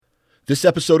This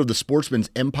episode of The Sportsman's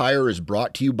Empire is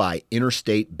brought to you by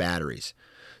Interstate Batteries.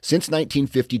 Since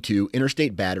 1952,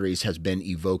 Interstate Batteries has been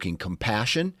evoking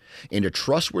compassion and a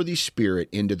trustworthy spirit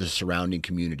into the surrounding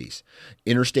communities.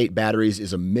 Interstate Batteries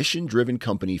is a mission-driven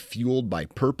company fueled by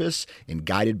purpose and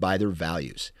guided by their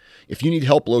values. If you need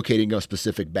help locating a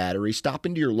specific battery, stop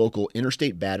into your local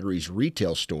Interstate Batteries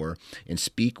retail store and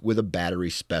speak with a battery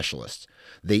specialist.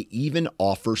 They even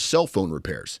offer cell phone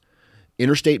repairs.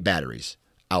 Interstate Batteries,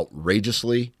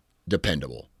 outrageously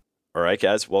dependable. All right,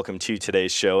 guys, welcome to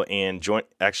today's show. And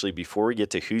before we get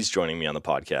to who's joining me on the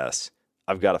podcast,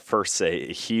 I've got to first say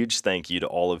a huge thank you to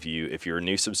all of you. If you're a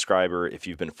new subscriber, if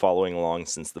you've been following along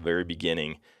since the very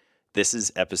beginning, this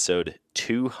is episode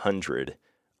 200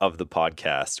 of the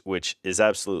podcast, which is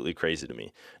absolutely crazy to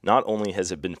me. Not only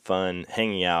has it been fun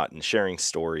hanging out and sharing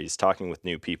stories, talking with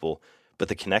new people, but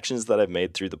the connections that I've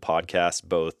made through the podcast,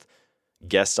 both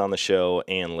guests on the show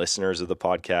and listeners of the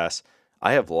podcast,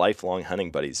 I have lifelong hunting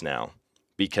buddies now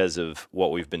because of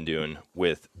what we've been doing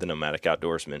with the Nomadic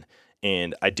Outdoorsman.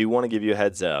 And I do want to give you a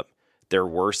heads up. There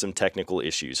were some technical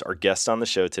issues. Our guest on the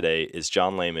show today is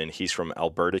John Lehman. He's from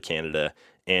Alberta, Canada.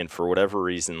 And for whatever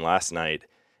reason, last night,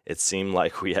 it seemed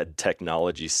like we had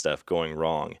technology stuff going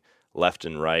wrong left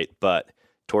and right. But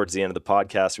towards the end of the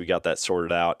podcast, we got that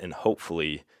sorted out, and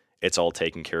hopefully it's all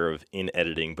taken care of in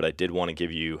editing, but I did want to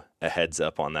give you a heads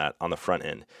up on that on the front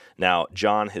end. Now,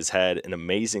 John has had an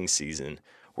amazing season.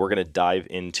 We're going to dive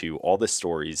into all the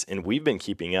stories, and we've been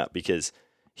keeping up because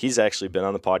he's actually been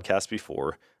on the podcast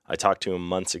before. I talked to him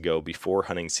months ago before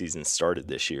hunting season started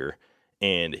this year,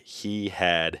 and he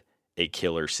had a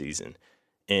killer season.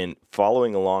 And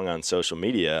following along on social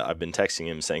media, I've been texting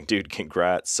him saying, dude,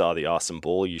 congrats, saw the awesome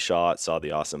bull you shot, saw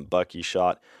the awesome buck you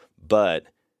shot, but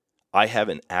I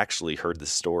haven't actually heard the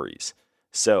stories.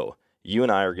 So you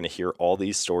and I are going to hear all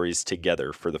these stories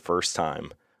together for the first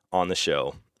time on the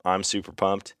show. I'm super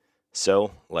pumped.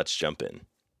 So let's jump in.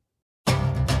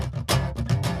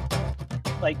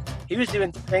 Like, he was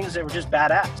doing things that were just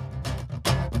badass.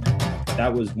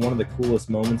 That was one of the coolest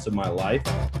moments of my life.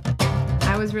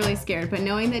 I was really scared, but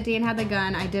knowing that Dan had the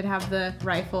gun, I did have the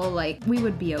rifle, like, we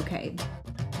would be okay.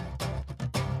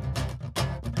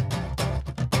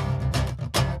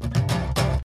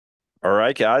 All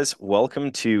right, guys,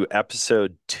 welcome to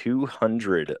episode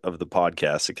 200 of the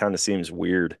podcast. It kind of seems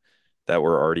weird that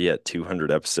we're already at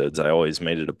 200 episodes. I always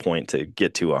made it a point to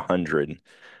get to 100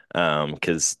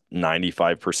 because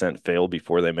 95% fail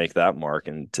before they make that mark.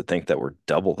 And to think that we're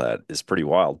double that is pretty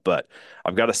wild. But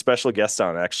I've got a special guest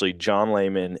on. Actually, John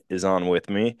Lehman is on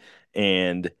with me,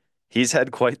 and he's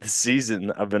had quite the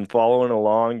season. I've been following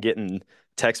along, getting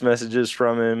text messages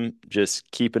from him,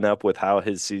 just keeping up with how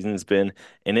his season's been,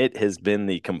 and it has been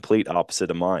the complete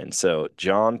opposite of mine. So,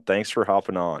 John, thanks for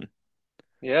hopping on.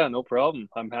 Yeah, no problem.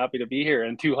 I'm happy to be here.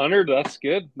 And 200, that's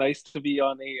good. Nice to be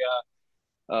on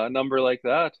a number like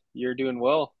that. You're doing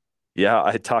well. Yeah,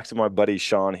 I talked to my buddy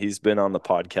Sean. He's been on the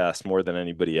podcast more than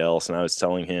anybody else, and I was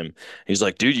telling him, he's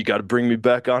like, dude, you got to bring me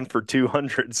back on for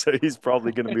 200. So he's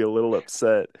probably going to be a little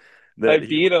upset that I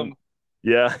beat him.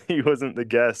 Yeah, he wasn't the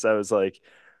guest. I was like,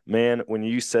 man, when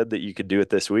you said that you could do it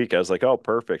this week, I was like, oh,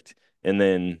 perfect. And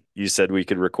then you said we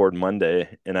could record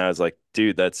Monday. And I was like,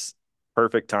 dude, that's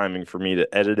perfect timing for me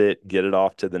to edit it, get it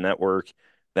off to the network,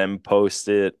 then post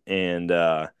it. And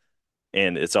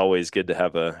it's always good to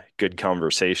have a good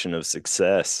conversation of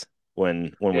success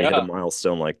when we hit a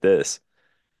milestone like this.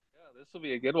 Yeah, this will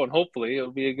be a good one. Hopefully it'll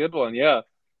be a good one. Yeah.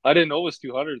 I didn't know it was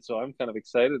 200, so I'm kind of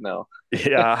excited now.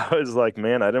 Yeah, I was like,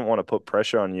 man, I didn't want to put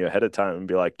pressure on you ahead of time and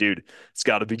be like, dude, it's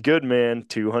got to be good, man.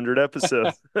 200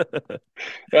 episodes.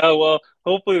 Yeah, well,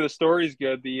 hopefully the story's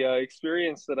good. The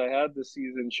experience that I had this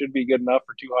season should be good enough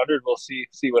for 200. We'll see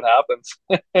what happens.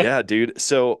 Yeah, dude.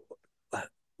 So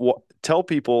tell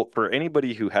people, for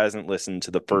anybody who hasn't listened to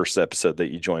the first episode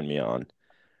that you joined me on,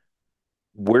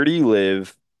 where do you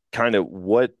live? Kind of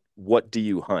what do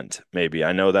you hunt? Maybe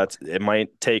I know it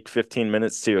might take 15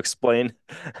 minutes to explain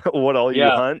what all you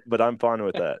hunt, but I'm fine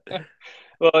with that.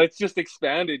 Well, it's just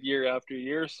expanded year after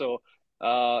year. So,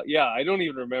 I don't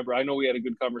even remember. I know we had a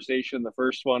good conversation the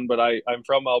first one, but I'm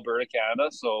from Alberta, Canada.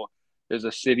 So there's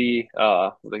a city,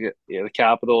 the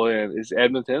capital is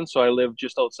Edmonton. So I live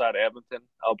just outside Edmonton,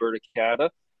 Alberta, Canada.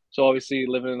 So obviously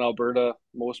living in Alberta,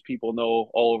 most people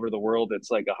know all over the world, it's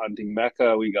like a hunting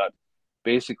mecca. We got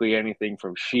basically anything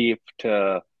from sheep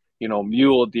to,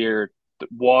 mule deer,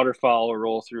 waterfowl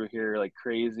roll through here like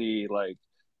crazy, like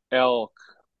elk,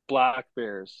 black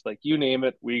bears, like you name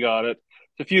it, we got it.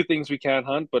 It's a few things we can't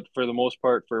hunt, but for the most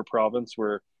part, for a province,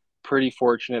 we're pretty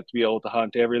fortunate to be able to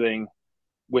hunt everything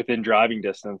within driving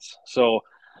distance. So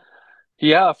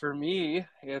Yeah, for me,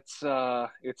 it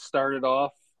started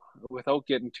off without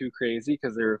getting too crazy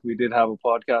because there we did have a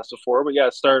podcast before, but yeah,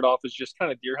 it started off as just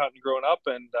kind of deer hunting growing up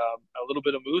and a little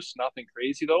bit of moose, nothing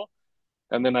crazy though.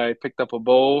 And then I picked up a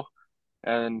bow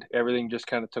and everything just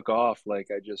kind of took off. Like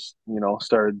I just,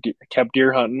 kept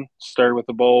deer hunting, started with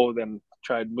the bow, then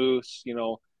tried moose,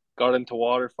 got into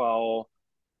waterfowl.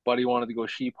 Buddy wanted to go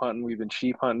sheep hunting. We've been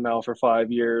sheep hunting now for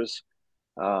 5 years.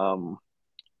 Um,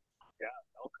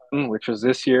 which was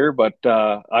this year, but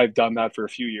I've done that for a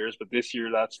few years, but this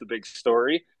year that's the big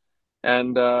story.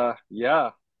 And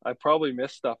yeah, I probably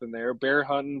missed stuff in there. Bear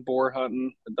hunting, boar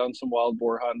hunting. I've done some wild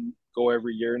boar hunting. Go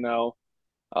every year now.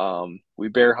 We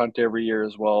bear hunt every year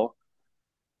as well.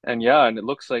 And yeah, and it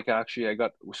looks like actually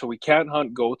so we can't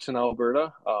hunt goats in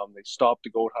Alberta. They stopped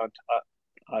the goat hunt.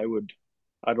 I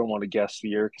don't want to guess the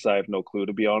year because I have no clue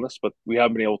to be honest, but we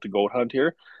haven't been able to goat hunt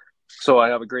here. So I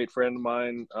have a great friend of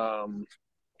mine,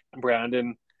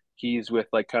 Brandon. He's with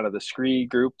like kind of the Scree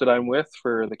group that I'm with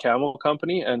for the camel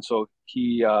company, and so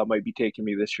he might be taking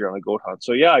me this year on a goat hunt.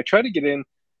 So yeah, I try to get in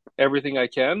everything I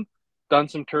can. Done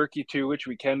some turkey too, which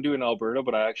we can do in Alberta,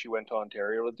 but I actually went to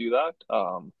Ontario to do that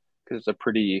because it's a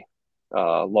pretty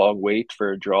long wait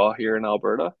for a draw here in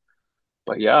Alberta.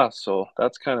 But yeah, so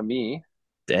that's kind of me.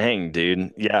 Dang,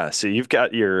 dude. Yeah, so you've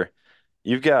got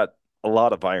a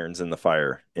lot of irons in the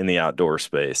fire in the outdoor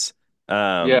space.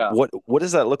 Yeah. What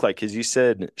does that look like? Because you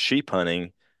said sheep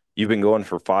hunting, you've been going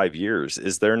for 5 years.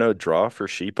 Is there no draw for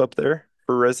sheep up there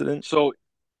for resident? So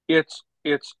it's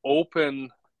open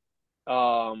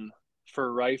um,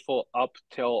 for rifle up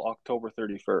till October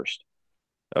 31st.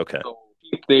 Okay. So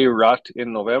they rut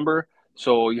in November.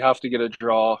 So you have to get a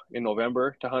draw in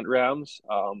November to hunt rams,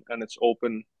 and it's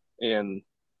open in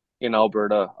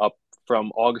Alberta up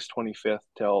from August 25th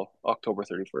till October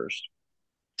 31st.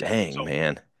 Dang, So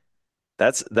man.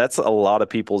 That's a lot of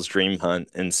people's dream hunt.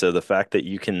 And so the fact that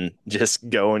you can just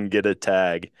go and get a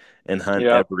tag and hunt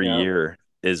yeah, every yeah. year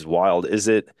is wild. Is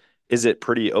it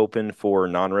pretty open for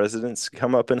non-residents to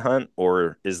come up and hunt,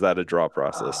 or is that a draw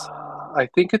process? I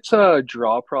think it's a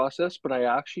draw process, but I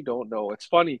actually don't know. It's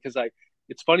funny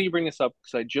you bring this up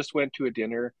because I just went to a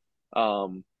dinner.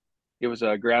 Um, it was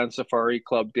a Grand Safari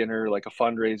Club dinner, like a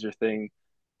fundraiser thing,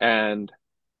 and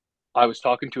I was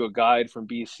talking to a guide from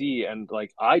BC, and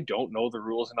like I don't know the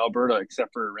rules in Alberta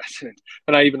except for a resident.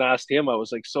 And I even asked him, I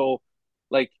was like, so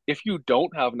like if you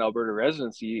don't have an Alberta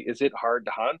residency, is it hard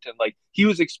to hunt? And like he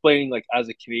was explaining, like as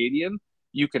a Canadian,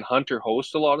 you can hunt or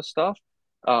host a lot of stuff.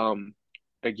 Um,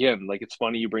 Again, like it's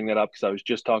funny you bring that up because I was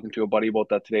just talking to a buddy about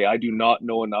that today. I do not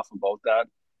know enough about that,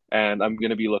 and I'm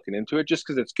going to be looking into it just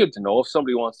because it's good to know if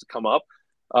somebody wants to come up,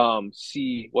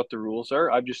 see what the rules are.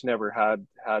 I've just never had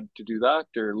to do that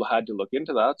or had to look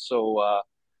into that. So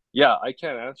yeah, I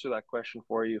can't answer that question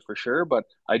for you for sure, but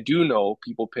I do know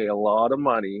people pay a lot of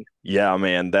money. Yeah,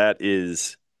 man, that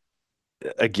is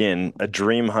again a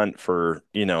dream hunt for,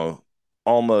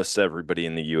 almost everybody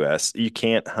in the US. You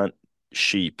can't hunt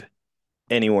sheep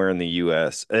anywhere in the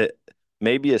US.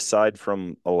 Maybe aside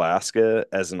from Alaska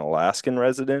as an Alaskan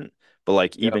resident, but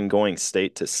like Yeah, even going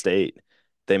state to state,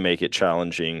 they make it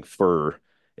challenging for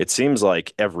it seems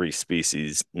like every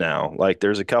species now. Like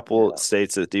there's a couple yeah,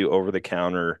 states that do over the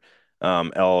counter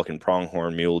elk and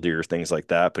pronghorn mule deer, things like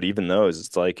that. But even those,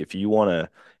 it's like if you want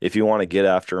to get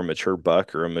after a mature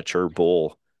buck or a mature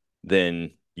bull,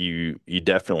 then you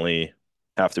definitely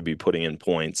have to be putting in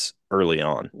points early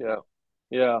on. yeah,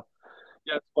 yeah,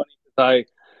 yeah. It's funny 'cause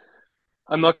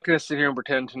I'm not going to sit here and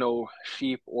pretend to know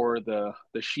sheep or the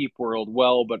sheep world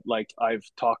well, but like I've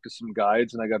talked to some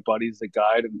guides and I got buddies that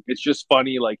guide, and it's just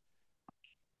funny, like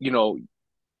you know,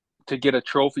 to get a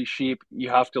trophy sheep, you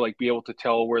have to like be able to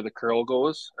tell where the curl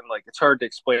goes, and like it's hard to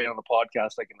explain on the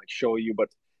podcast. I can like show you, but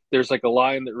there's like a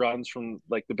line that runs from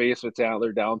like the base of its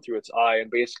antler down through its eye, and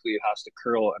basically it has to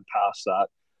curl and pass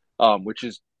that, which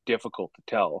is difficult to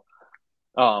tell.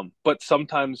 But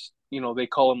sometimes they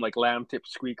call them like lamb tip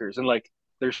squeakers, and like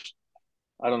there's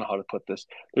I don't know how to put this.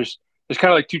 There's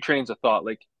kind of like two trains of thought.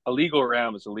 Like a legal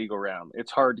ram is a legal ram.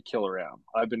 It's hard to kill a ram.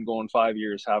 I've been going 5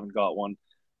 years, haven't got one.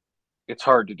 It's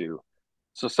hard to do.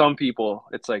 So some people,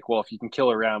 it's like, well, if you can kill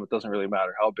a ram, it doesn't really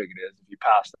matter how big it is if you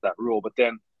pass that rule. But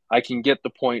then I can get the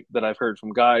point that I've heard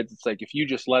from guides. It's like if you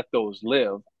just let those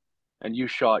live and you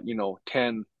shot,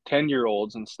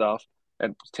 10-year-olds and stuff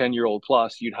and 10-year-old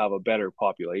plus, you'd have a better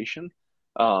population.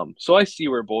 So I see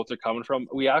where both are coming from.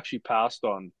 We actually passed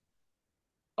on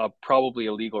probably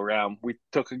a legal ram. We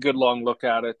took a good long look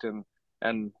at it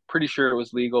and pretty sure it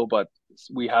was legal, but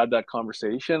we had that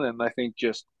conversation, and I think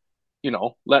just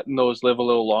letting those live a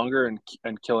little longer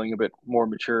and killing a bit more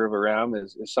mature of a ram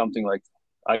is something like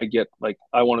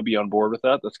I want to be on board with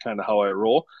that. That's kind of how I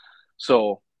roll.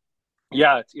 So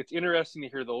yeah, it's interesting to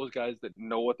hear those guys that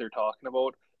know what they're talking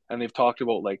about, and they've talked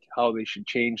about like how they should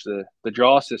change the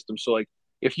draw system. So like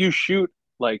if you shoot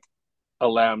like a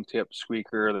lamb tip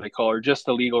squeaker, they call, or just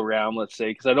a legal ram, let's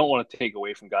say, because I don't want to take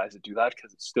away from guys that do that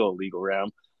because it's still a legal ram.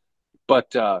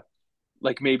 But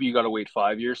like maybe you got to wait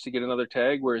 5 years to get another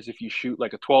tag. Whereas if you shoot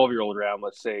like a 12-year-old ram,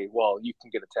 let's say, well, you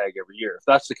can get a tag every year. If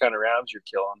that's the kind of rams you're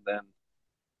killing, then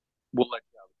we'll let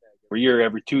you have a tag every year,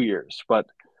 every 2 years. But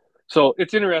so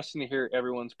it's interesting to hear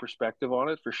everyone's perspective on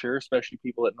it for sure, especially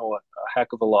people that know a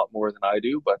heck of a lot more than I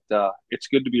do. But it's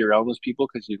good to be around those people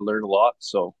because you learn a lot.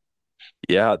 So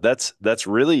Yeah, that's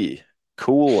really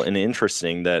cool and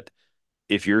interesting that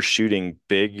if you're shooting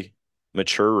big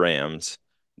mature rams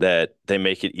that they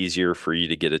make it easier for you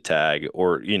to get a tag,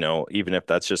 or even if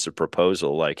that's just a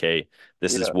proposal like, hey,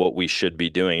 this is yeah, what we should be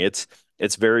doing.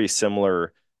 It's very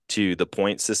similar to the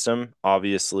point system.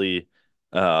 Obviously,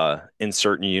 in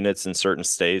certain units in certain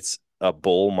states, a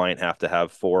bull might have to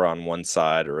have 4 on one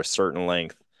side or a certain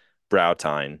length brow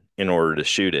tine in order to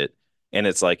shoot it. And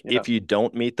it's like, yeah, if you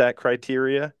don't meet that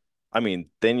criteria, I mean,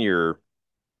 then you're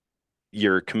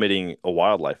committing a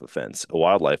wildlife offense, a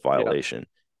wildlife yeah, violation.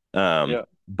 yeah,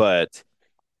 But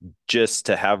just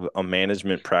to have a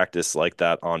management practice like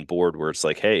that on board where it's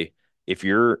like, hey, if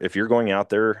you're going out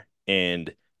there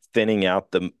and thinning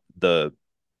out the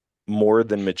more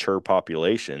than mature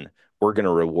population, we're going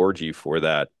to reward you for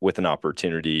that with an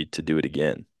opportunity to do it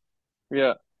again.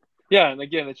 yeah. Yeah, and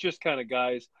again, it's just kind of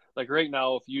guys like right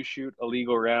now. If you shoot a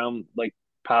legal ram, like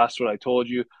past what I told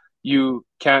you, you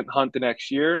can't hunt the next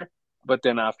year. But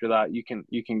then after that, you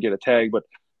can get a tag. But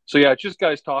so yeah, it's just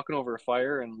guys talking over a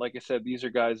fire. And like I said, these are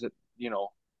guys that everyone's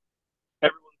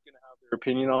gonna have their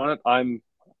opinion on it.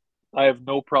 I have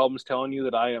no problems telling you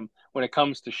that I am when it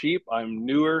comes to sheep. I'm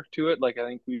newer to it. Like I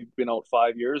think we've been out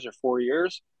 5 years or 4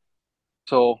 years.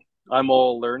 So I'm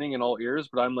all learning and all ears,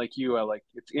 but I'm like you. I like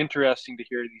it's interesting to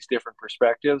hear these different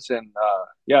perspectives, and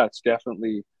yeah, it's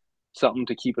definitely something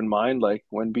to keep in mind, like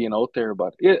when being out there.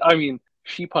 But I mean,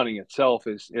 sheep hunting itself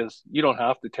is you don't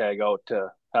have to tag out to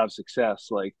have success.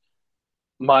 Like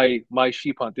my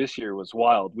sheep hunt this year was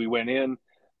wild. We went in,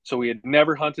 so we had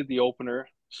never hunted the opener.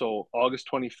 So August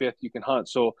 25th, you can hunt.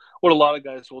 So what a lot of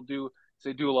guys will do is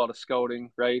they do a lot of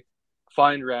scouting, right?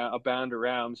 Find a band of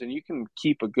rams, and you can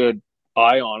keep a good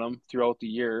eye on them throughout the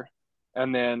year.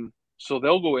 And then so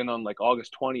they'll go in on like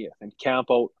August 20th and camp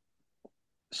out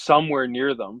somewhere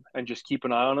near them and just keep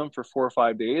an eye on them for 4 or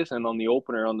 5 days. And on the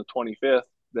opener on the 25th,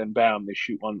 then bam, they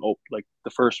shoot one like the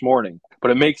first morning.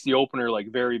 But it makes the opener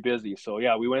like very busy. So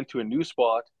yeah, we went to a new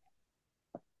spot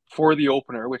for the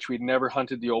opener, which we'd never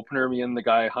hunted the opener, me and the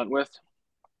guy I hunt with.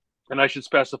 And I should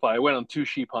specify, I went on 2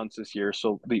 sheep hunts this year.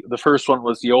 So the first one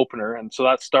was the opener. And so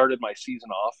that started my season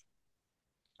off.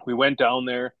 We went down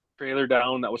there, trailer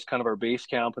down. That was kind of our base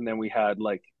camp. And then we had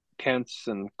like tents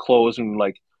and clothes, and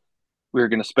like we were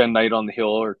going to spend night on the hill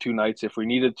or 2 nights if we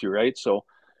needed to. Right. So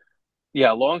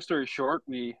yeah, long story short,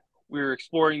 we were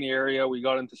exploring the area. We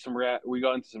got into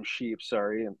some sheep,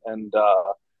 sorry. And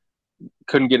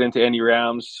couldn't get into any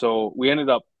rams. So we ended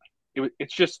up,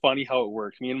 it's just funny how it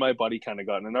worked. Me and my buddy kind of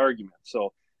got in an argument.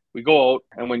 So we go out,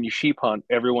 and when you sheep hunt,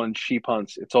 everyone sheep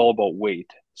hunts. It's all about weight.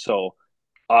 So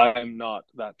I'm not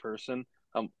that person.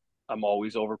 I'm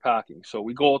always overpacking. So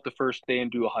we go out the first day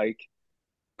and do a hike,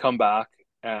 come back,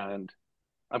 and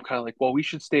I'm kind of like, well, we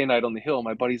should stay a night on the hill.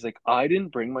 My buddy's like, I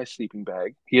didn't bring my sleeping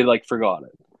bag. He had like forgot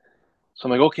it. So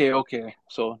I'm like, okay, okay.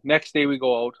 So next day we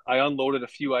go out. I unloaded a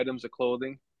few items of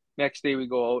clothing. Next day we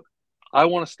go out. I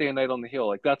want to stay a night on the hill.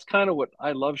 Like that's kind of what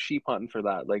I love sheep hunting for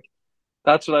that. Like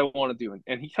that's what I want to do.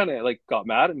 And he kind of like got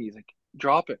mad at me. He's like,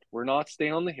 drop it. We're not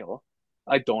staying on the hill.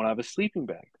 I don't have a sleeping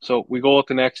bag. So we go out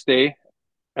the next day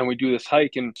and we do this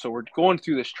hike. And so we're going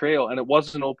through this trail and it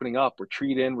wasn't opening up.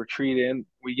 Retreat in, retreat in.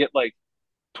 We get like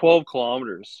 12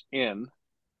 kilometers in.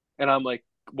 And I'm like,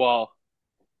 well,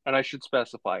 and I should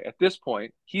specify at this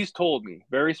point, he's told me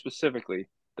very specifically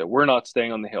that we're not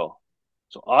staying on the hill.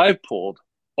 So I pulled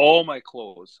all my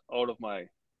clothes out of my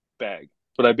bag.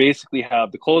 But I basically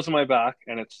have the clothes on my back,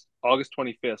 and it's August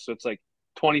 25th. So it's like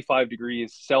 25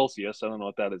 degrees Celsius. I don't know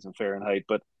what that is in Fahrenheit,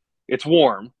 but it's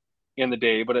warm in the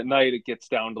day. But at night, it gets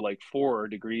down to like 4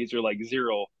 degrees or like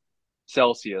 0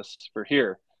 Celsius for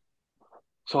here.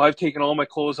 So I've taken all my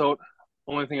clothes out.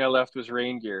 Only thing I left was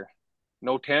rain gear.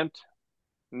 No tent,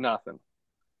 nothing.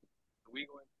 We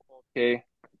go into okay.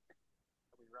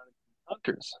 We run into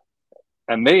hunters,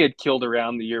 and they had killed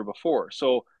around the year before.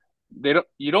 So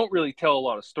you don't really tell a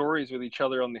lot of stories with each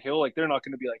other on the hill. Like they're not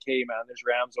going to be like, hey man, there's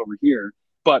rams over here.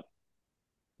 But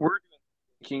we're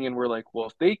doing and we're like, well,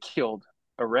 if they killed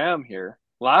a ram here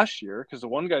last year, because the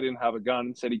one guy didn't have a gun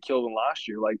and said he killed them last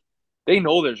year, like they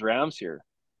know there's rams here.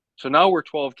 So now we're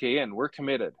 12K in, we're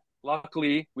committed.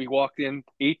 Luckily, we walked in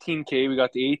 18K, we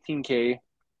got to 18K,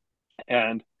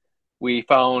 and we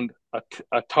found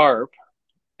a tarp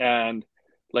and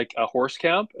like a horse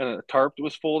camp, and a tarp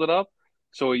was folded up.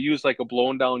 So we used like a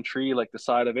blown down tree, like the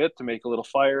side of it, to make a little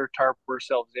fire, tarp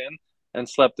ourselves in, and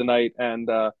slept the night. And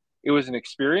it was an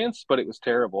experience, but it was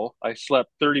terrible. I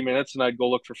slept 30 minutes and I'd go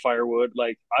look for firewood.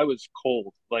 Like I was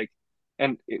cold. Like,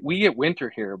 and we get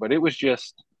winter here, but it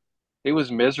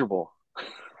was miserable.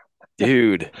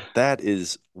 Dude, that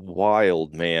is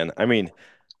wild, man. I mean,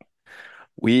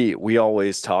 we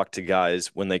always talk to guys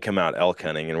when they come out elk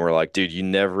hunting and we're like, dude, you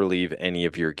never leave any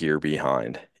of your gear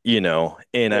behind, you know?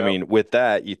 And I Yeah, mean, with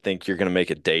that, you think you're going to make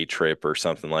a day trip or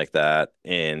something like that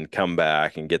and come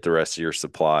back and get the rest of your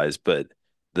supplies, but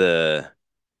the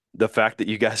the fact that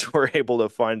you guys were able to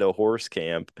find a horse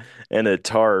camp and a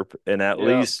tarp and at yeah,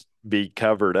 least be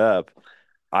covered up,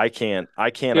 I can't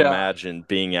yeah, imagine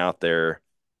being out there.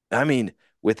 I mean,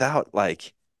 without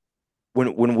like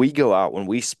when we go out, when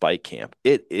we spike camp,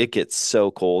 it gets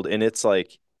so cold and it's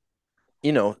like,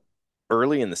 you know,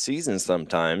 early in the season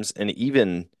sometimes, and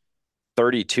even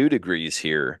 32 degrees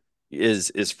here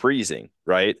is freezing,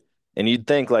 right? And you'd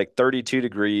think like 32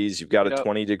 degrees, you've got a yeah,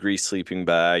 20-degree sleeping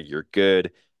bag, you're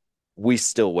good. We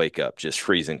still wake up just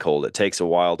freezing cold. It takes a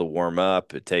while to warm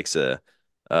up. It takes a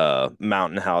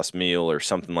mountain house meal or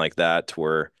something like that to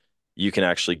where you can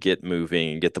actually get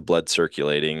moving and get the blood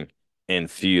circulating and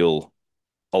feel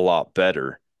a lot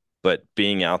better. But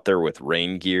being out there with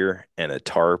rain gear and a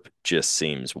tarp just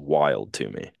seems wild to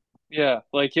me. yeah.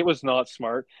 Like it was not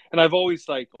smart. And I've always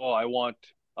like, oh, I want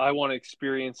to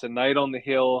experience a night on the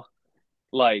hill,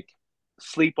 like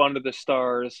sleep under the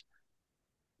stars.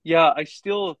 Yeah, I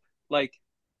still like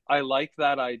I like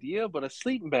that idea, but a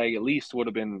sleeping bag at least would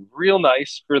have been real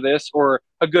nice for this, or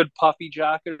a good puffy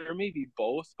jacket, or maybe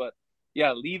both. But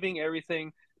yeah, leaving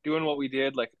everything, doing what we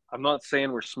did, like I'm not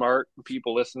saying we're smart.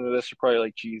 People listening to this are probably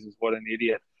like, Jesus, what an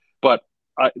idiot. But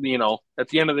at the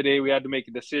end of the day, we had to make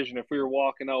a decision. If we were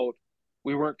walking out,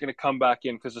 we weren't going to come back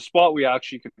in because the spot we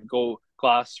actually could go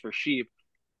glass for sheep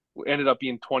ended up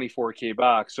being 24K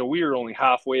back. So we were only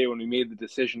halfway when we made the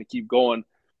decision to keep going,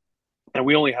 and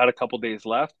we only had a couple days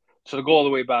left. So to go all the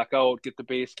way back out, get the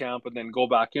base camp, and then go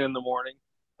back in the morning.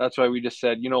 That's why we just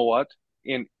said, you know what?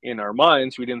 In our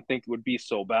minds, we didn't think it would be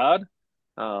so bad.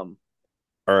 Um,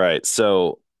 All right,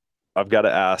 so I've got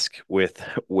to ask with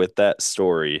that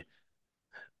story,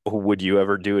 would you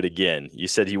ever do it again? You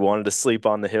said you wanted to sleep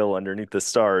on the hill underneath the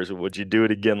stars. Would you do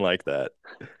it again like that?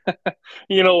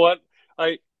 you know what?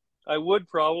 I I would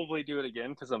probably do it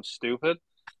again because I'm stupid,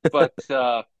 but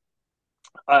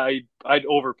I'd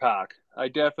overpack. I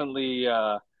definitely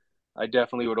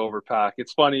would overpack.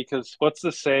 It's funny because what's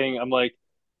the saying? I'm like,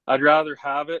 I'd rather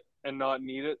have it and not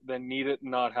need it than need it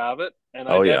and not have it. And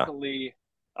Oh yeah.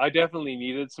 I definitely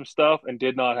needed some stuff and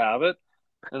did not have it.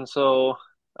 And so,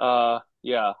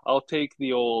 yeah, I'll take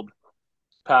the old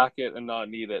pack it and not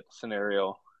need it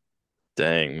scenario.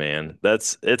 Dang, man.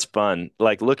 It's fun.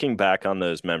 Like looking back on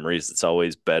those memories, it's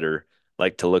always better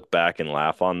like to look back and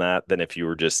laugh on that than if you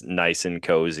were just nice and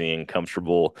cozy and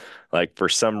comfortable. Like for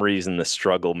some reason the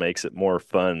struggle makes it more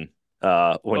fun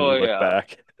when Oh you look yeah.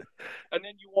 back. And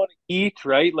then you want to eat,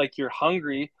 right? Like you're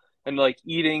hungry, and like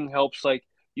eating helps. Like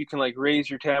you can like raise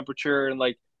your temperature, and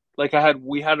like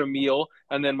we had a meal,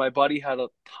 and then my buddy had a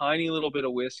tiny little bit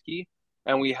of whiskey,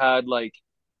 and we had like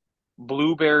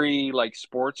blueberry like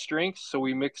sports drinks. So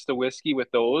we mixed the whiskey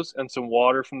with those and some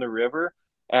water from the river,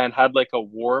 and had like a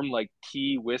warm like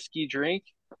tea whiskey drink,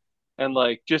 and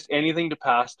like just anything to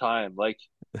pass time. Like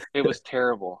it was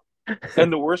terrible.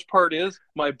 And the worst part is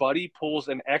my buddy pulls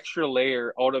an extra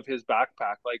layer out of his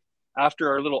backpack. Like after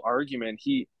our little argument,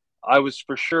 I was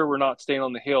for sure we're not staying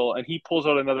on the hill, and he pulls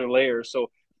out another layer.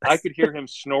 So I could hear him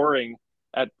snoring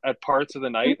at parts of the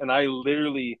night, and I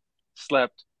literally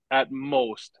slept at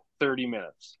most 30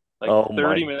 minutes. Like Oh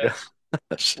my 30 minutes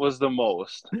gosh. was the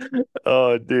most.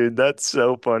 Oh dude, that's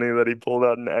so funny that he pulled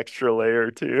out an extra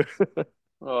layer too.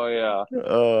 Oh yeah.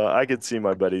 I could see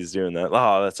my buddies doing that.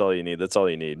 Oh, that's all you need. That's all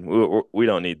you need. We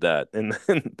don't need that. And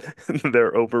then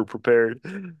they're over prepared.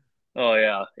 Oh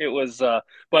yeah. It was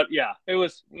but yeah, it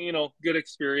was, good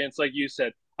experience like you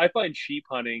said. I find sheep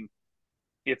hunting,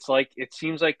 it's like it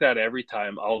seems like that every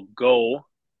time I'll go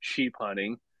sheep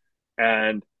hunting,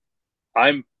 and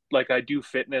I'm like I do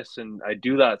fitness and I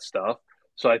do that stuff.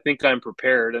 So I think I'm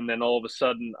prepared, and then all of a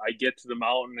sudden I get to the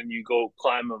mountain and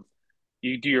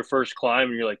you do your first climb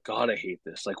and you're like, God, I hate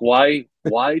this. Like why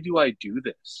do I do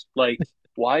this? Like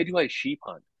why do I sheep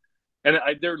hunt? And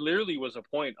there literally was a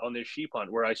point on this sheep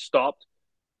hunt where I stopped.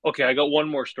 Okay, I got one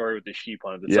more story with the sheep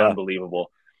hunt. It's Yeah.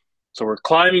 unbelievable. So we're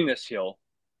climbing this hill.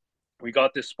 We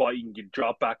got this spot you can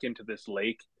drop back into this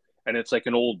lake, and it's like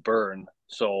an old burn.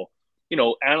 So,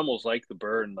 animals like the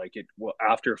burn. Like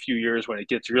after a few years when it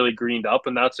gets really greened up,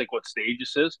 and that's like what stage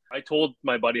this is. I told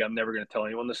my buddy I'm never going to tell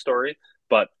anyone the story,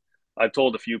 but I've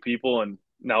told a few people, and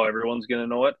now everyone's going to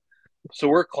know it. So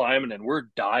we're climbing and we're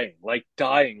dying. Like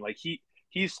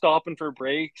he's stopping for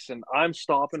breaks and I'm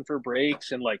stopping for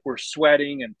breaks, and like we're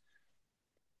sweating, and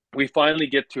we finally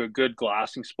get to a good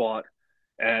glassing spot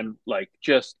and like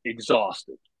just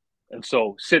exhausted. And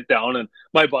so sit down, and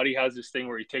my buddy has this thing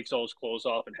where he takes all his clothes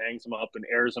off and hangs them up and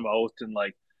airs them out, and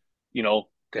like,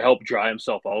 to help dry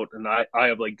himself out. And I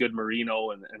have like good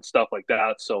merino and stuff like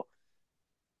that. So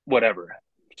whatever.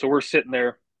 So we're sitting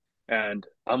there and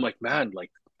I'm like, man,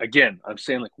 like, again, I'm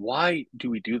saying, like, why do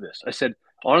we do this? I said,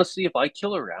 honestly, if I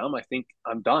kill a ram, I think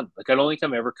I'm done. Like, I don't think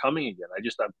I'm ever coming again.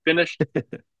 I'm finished.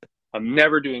 I'm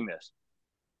never doing this.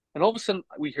 And all of a sudden,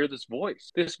 we hear this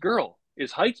voice. This girl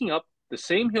is hiking up the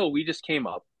same hill we just came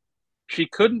up. She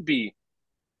couldn't be,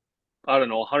 I don't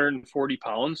know, 140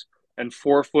 pounds and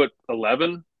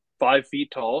 4'11", 5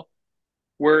 feet tall,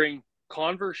 wearing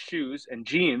Converse shoes and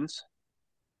jeans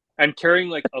and carrying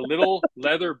like a little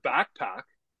leather backpack,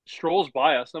 strolls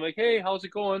by us. I'm like, hey, how's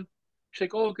it going? She's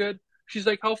like, oh, good. She's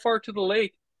like, how far to the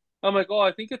lake? I'm like, oh,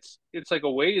 I think it's like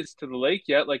a ways to the lake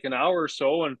yet, like an hour or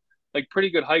so, and like pretty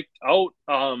good hike out.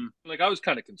 Like I was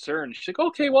kind of concerned. She's like,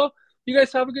 okay, well, you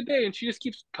guys have a good day. And she just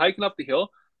keeps hiking up the hill.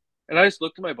 And I just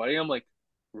looked at my buddy. I'm like,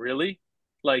 really?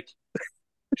 Like,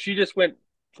 she just went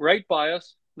right by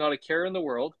us, not a care in the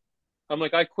world. I'm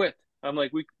like, I quit. I'm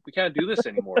like, we can't do this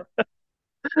anymore.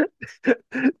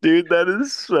 Dude,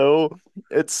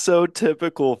 it's so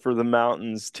typical for the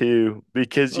mountains too,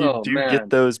 because you Oh do get man.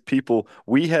 those people.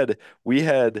 We had,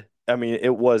 I mean,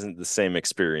 it wasn't the same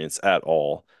experience at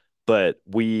all, but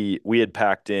we had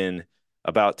packed in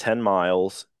about 10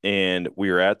 miles and we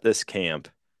were at this camp.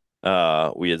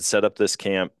 We had set up this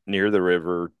camp near the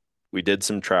river. We did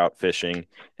some trout fishing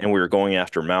and we were going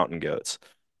after mountain goats.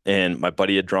 And my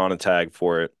buddy had drawn a tag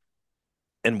for it.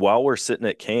 And while we're sitting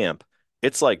at camp,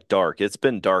 it's like dark. It's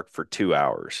been dark for 2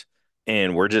 hours.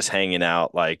 And we're just hanging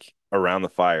out like around the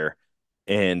fire.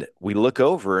 And we look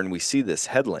over and we see this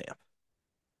headlamp.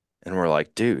 And we're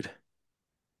like, dude,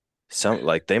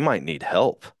 they might need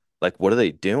help. Like, what are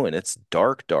they doing? It's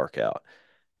dark, dark out.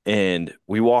 And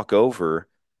we walk over,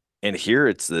 and here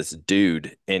it's this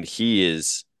dude, and he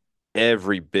is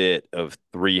every bit of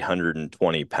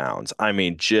 320 pounds. I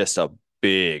mean, just a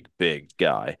big, big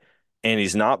guy. And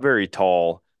he's not very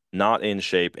tall, not in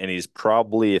shape, and he's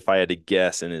probably, if I had to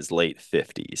guess, in his late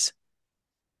 50s.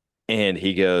 And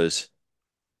he goes,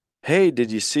 hey,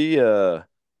 did you see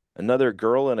another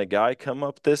girl and a guy come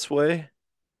up this way?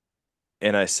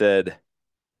 And I said,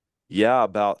 yeah,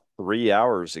 about 3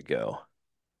 hours ago.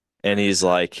 And he's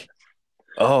like,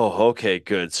 oh, okay,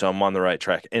 good. So I'm on the right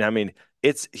track. And I mean,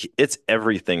 it's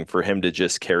everything for him to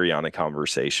just carry on a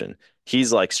conversation.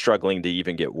 He's like struggling to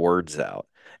even get words out.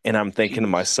 And I'm thinking to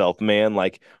Jeez. myself, man,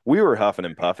 like we were huffing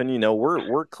and puffing,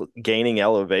 we're gaining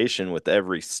elevation with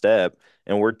every step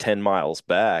and we're 10 miles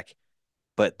back.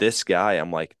 But this guy,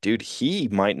 I'm like, dude, he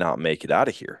might not make it out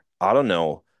of here. I don't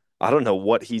know. I don't know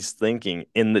what he's thinking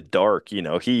in the dark.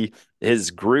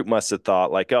 His group must have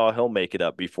thought like, oh, he'll make it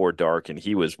up before dark, and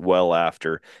he was well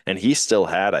after, and he still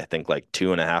had, I think, like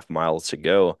 2.5 miles to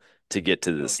go to get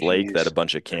to Oh this lake that a jeez.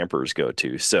 bunch of campers go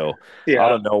to. So I Yeah.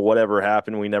 don't know whatever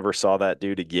happened. We never saw that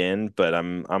dude again, but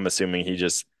I'm assuming he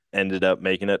just ended up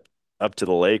making it up to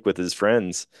the lake with his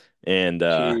friends. And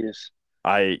Jeez.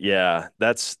 yeah,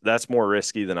 that's more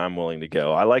risky than I'm willing to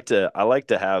go. I like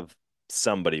to have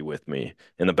somebody with me.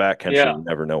 In the backcountry, Yeah. you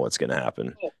never know what's going to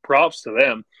happen. Well, props to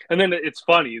them. And then it's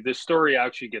funny. This story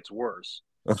actually gets worse.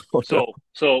 Oh no.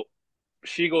 So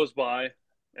she goes by,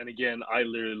 and again, I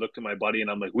literally looked at my buddy, and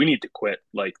I'm like, we need to quit.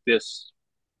 Like this,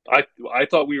 I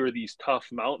thought we were these tough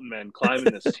mountain men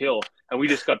climbing this hill, and we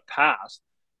just got passed.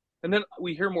 And then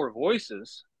we hear more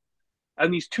voices,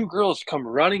 and these two girls come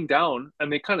running down, and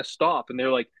they kind of stop, and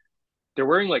they're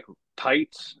wearing like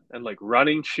tights and like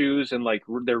running shoes, and like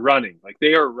they're running, like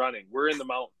they are running. We're in the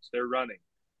mountains, they're running.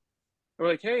 We're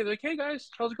like, hey, guys,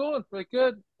 how's it going? We're like,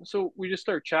 good. So we just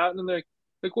start chatting, and they're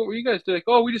like, what were you guys doing? Like,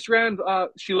 oh, we just ran.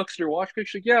 She looks at her watch.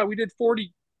 She's like, yeah, we did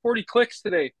 40 clicks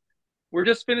today. We're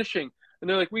just finishing. And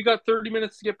they're like, we got 30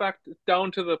 minutes to get back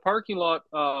down to the parking lot.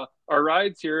 Our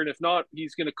ride's here, and if not,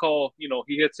 he's gonna call.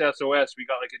 He hits SOS. We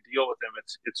got like a deal with him.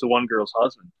 It's the one girl's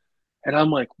husband. And I'm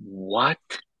like, what?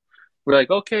 We're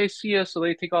like, okay, see ya. So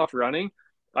they take off running.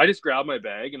 I just grabbed my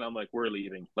bag and I'm like, we're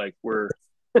leaving. Like we're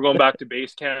going back to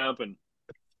base camp, and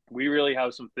we really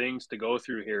have some things to go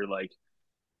through here. Like,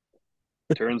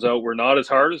 turns out we're not as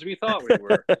hard as we thought we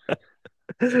were.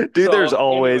 Dude, there's So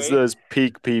always anyway, those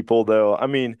peak people, though. I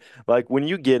mean, like when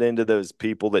you get into those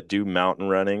people that do mountain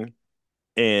running,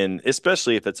 and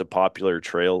especially if it's a popular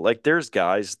trail, like there's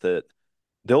guys that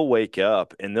they'll wake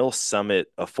up and they'll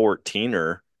summit a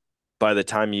 14er by the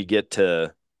time you get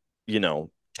to, 10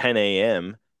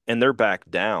 a.m., and they're back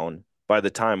down by the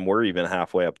time we're even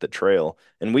halfway up the trail.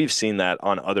 And we've seen that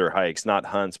on other hikes, not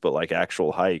hunts, but like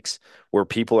actual hikes where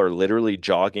people are literally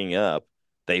jogging up.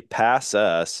 They pass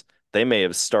us. They may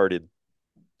have started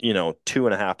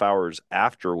 2.5 hours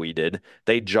after we did.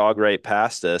 They jog right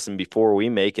past us, and before we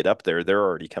make it up there, they're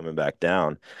already coming back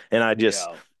down. And yeah,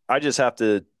 I just have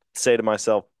to say to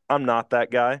myself, I'm not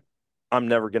that guy. I'm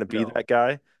never going to be no, that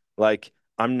guy. Like,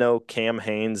 I'm no Cam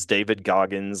Hanes, David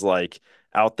Goggins, like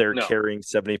out there no, carrying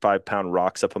 75-pound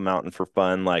rocks up a mountain for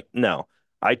fun. Like, no,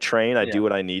 I train, I do yeah.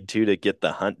 what I need to get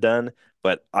the hunt done,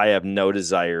 but I have no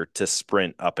desire to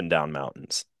sprint up and down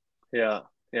mountains. Yeah,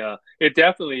 yeah, it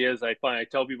definitely is. I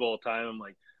tell people all the time, I'm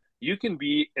like, you can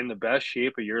be in the best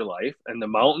shape of your life, and the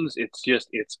mountains,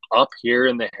 it's up here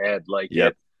in the head. Like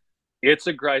Yep. it's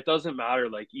a grind. It doesn't matter.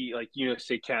 Like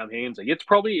say Cam Hanes, like it's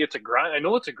a grind. I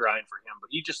know it's a grind for him, but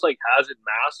he just like has it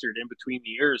mastered in between the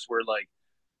years where like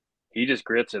he just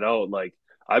grits it out. Like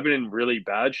I've been in really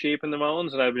bad shape in the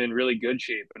mountains, and I've been in really good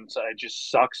shape, and so it just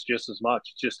sucks just as much.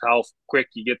 It's just how quick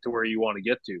you get to where you want to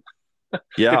get to.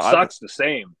 Yeah, It sucks the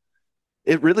same.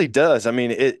 it really does. I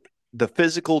mean, the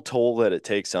physical toll that it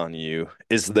takes on you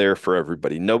is there for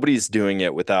everybody. Nobody's doing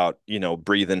it without,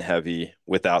 breathing heavy,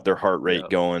 without their heart rate Yeah,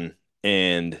 going.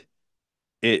 And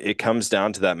it comes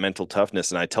down to that mental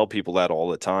toughness. And I tell people that all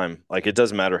the time. Like, it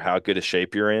doesn't matter how good a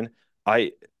shape you're in.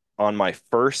 On my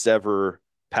first ever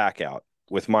pack out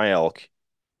with my elk,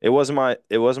 it wasn't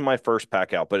my first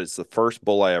pack out, but it's the first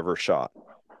bull I ever shot.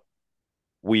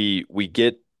 We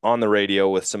get on the radio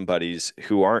with some buddies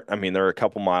who aren't, I mean, they're a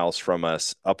couple miles from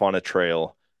us up on a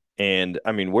trail. And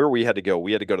I mean, where we had to go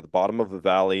to the bottom of a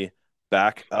valley,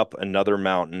 back up another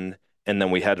mountain, and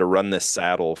then we had to run this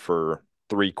saddle for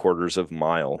 3/4 of a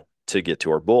mile to get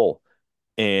to our bull.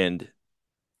 And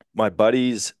my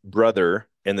buddy's brother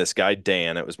and this guy,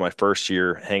 Dan, it was my first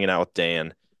year hanging out with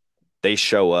Dan. They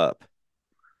show up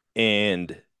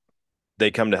and they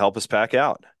come to help us pack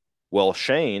out. Well,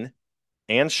 Shane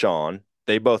and Sean,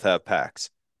 they both have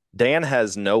packs. Dan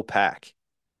has no pack.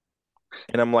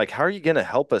 And I'm like, how are you going to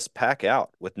help us pack out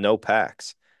with no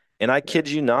packs? And I yeah, kid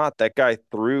you not, that guy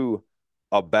threw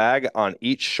a bag on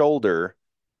each shoulder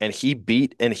and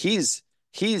he's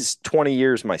 20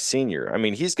 years my senior. I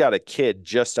mean, he's got a kid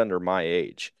just under my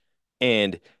age.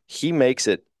 And he makes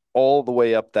it all the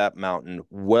way up that mountain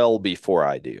well before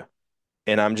I do.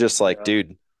 And I'm just like, yeah,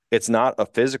 dude, it's not a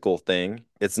physical thing.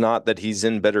 It's not that he's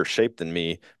in better shape than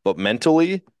me, but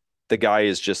mentally, the guy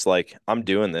is just like, I'm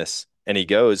doing this. And he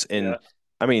goes. And yeah,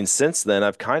 I mean, since then,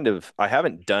 I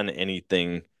haven't done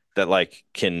anything that like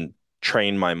can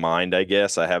train my mind, I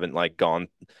guess. I haven't like gone,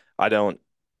 I don't,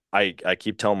 I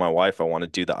keep telling my wife I want to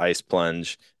do the ice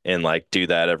plunge and like do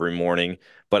that every morning.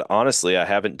 But honestly, I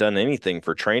haven't done anything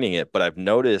for training it. But I've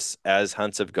noticed as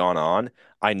hunts have gone on,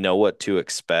 I know what to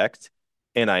expect.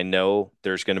 And I know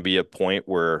there's going to be a point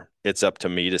where it's up to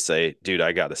me to say, dude,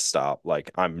 I got to stop.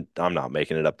 Like I'm not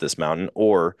making it up this mountain,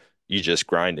 or you just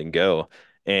grind and go.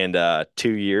 And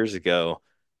 2 years ago,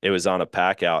 it was on a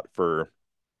pack out for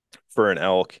an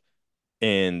elk,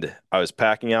 and I was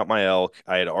packing out my elk.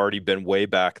 I had already been way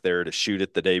back there to shoot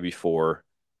it the day before.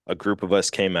 A group of us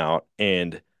came out,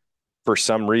 and for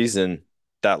some reason,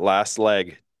 that last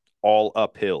leg, all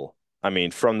uphill. I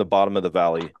mean, from the bottom of the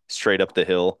valley straight up the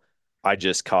hill, I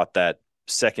just caught that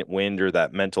second wind or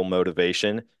that mental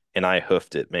motivation, and I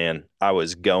hoofed it, man. I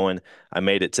was going. I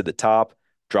made it to the top,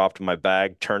 dropped my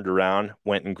bag, turned around,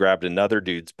 went and grabbed another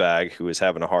dude's bag who was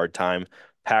having a hard time,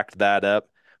 packed that up,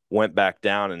 went back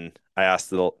down, and I asked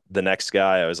the next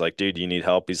guy, I was like, dude, do you need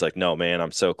help? He's like, no, man,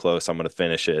 I'm so close. I'm going to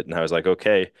finish it. And I was like,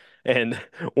 okay. And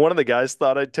one of the guys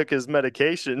thought I took his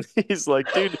medication. He's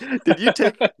like, dude, did you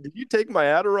take my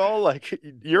Adderall? Like,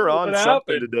 you're on what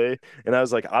something happened? today. And I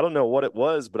was like, I don't know what it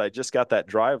was, but I just got that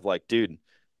drive. Like, dude,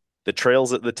 the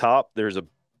trail's at the top. There's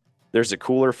a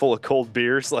cooler full of cold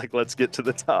beers. Like, let's get to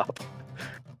the top.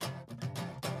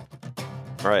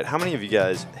 All right, how many of you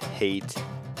guys hate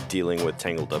dealing with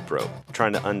tangled up rope?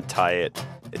 Trying to untie it,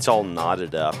 it's all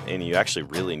knotted up, and you actually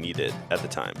really need it at the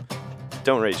time.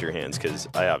 Don't raise your hands because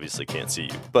I obviously can't see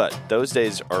you, but those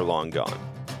days are long gone.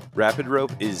 Rapid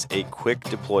Rope is a quick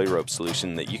deploy rope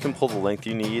solution that you can pull the length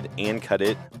you need and cut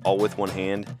it all with one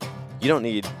hand. You don't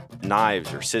need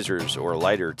knives or scissors or a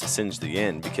lighter to singe the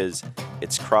end because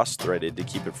it's cross-threaded to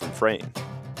keep it from fraying.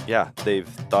 Yeah, they've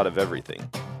thought of everything.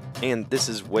 And this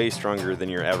is way stronger than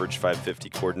your average 550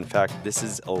 cord. In fact, this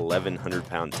is 1,100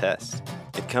 pound test.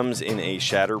 It comes in a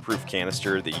shatterproof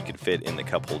canister that you could fit in the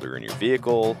cup holder in your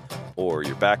vehicle or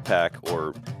your backpack,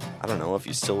 or I don't know, if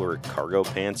you still wear cargo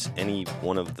pants, any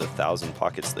one of the 1,000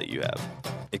 pockets that you have.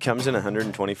 It comes in a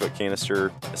 120 foot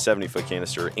canister, a 70 foot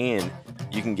canister, and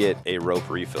you can get a rope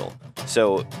refill.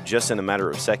 So just in a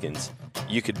matter of seconds,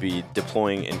 you could be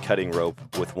deploying and cutting rope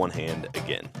with one hand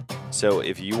again. So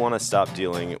if you want to stop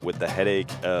dealing with the headache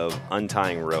of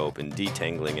untying rope and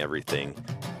detangling everything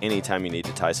anytime you need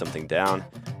to tie something down,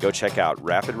 go check out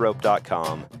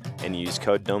rapidrope.com and use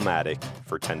code NOMADIC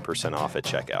for 10% off at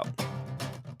checkout.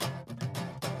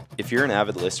 If you're an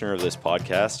avid listener of this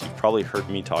podcast, you've probably heard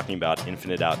me talking about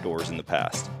Infinite Outdoors in the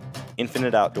past.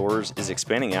 Infinite Outdoors is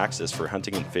expanding access for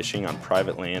hunting and fishing on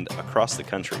private land across the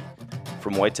country.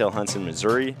 From whitetail hunts in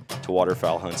Missouri to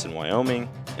waterfowl hunts in Wyoming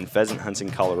and pheasant hunts in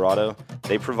Colorado,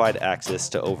 they provide access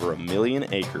to over 1 million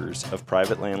acres of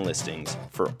private land listings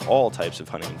for all types of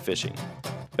hunting and fishing.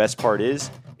 Best part is,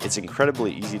 it's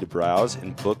incredibly easy to browse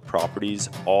and book properties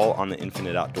all on the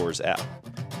Infinite Outdoors app.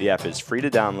 The app is free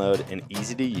to download and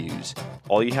easy to use.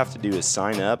 All you have to do is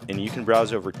sign up and you can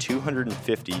browse over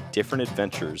 250 different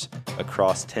adventures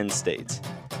across 10 states.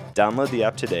 Download the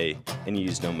app today and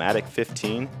use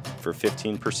Nomadic15 for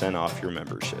 15% off your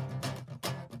membership.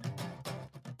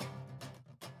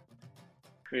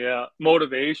 Yeah,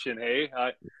 motivation, hey?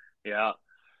 Yeah,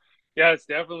 it's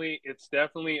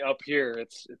definitely up here.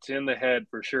 It's in the head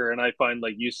for sure. And I find,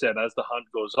 like you said, as the hunt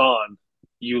goes on,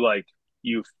 you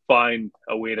find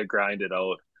a way to grind it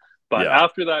out. But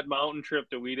after that mountain trip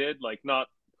that we did, like, not,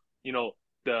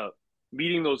 the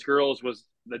meeting those girls was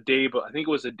the day, but I think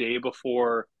it was the day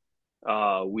before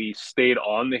we stayed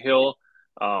on the hill.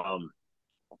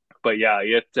 But yeah,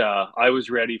 I was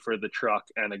ready for the truck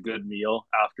and a good meal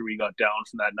after we got down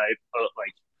from that night.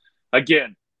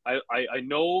 Again, I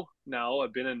know now,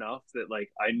 I've been enough that, like,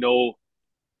 I know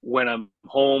when I'm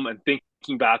home and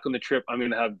thinking back on the trip, I'm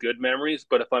going to have good memories.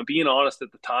 But if I'm being honest,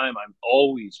 at the time, I'm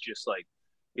always just like,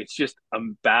 it's just a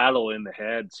battle in the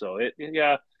head. So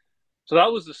So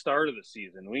that was the start of the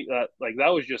season.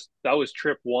 That was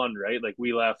trip one, right? Like,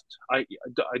 we left, I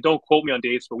don't quote me on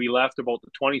dates, but we left about the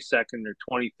 22nd or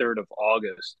 23rd of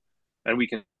August, and we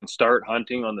can start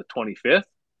hunting on the 25th.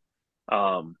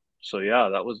 So yeah,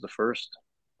 that was the first.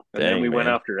 And then we went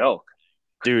after elk.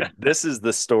 Dude, this is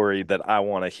the story that I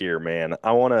want to hear, man.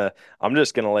 I'm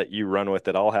just going to let you run with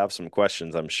it. I'll have some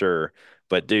questions, I'm sure.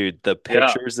 But dude, the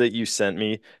pictures that you sent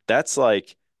me, that's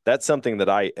something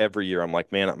that every year I'm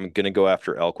like, man, I'm going to go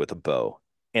after elk with a bow,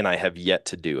 and I have yet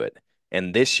to do it.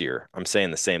 And this year I'm saying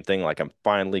the same thing. Like, I'm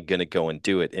finally going to go and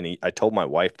do it. And I told my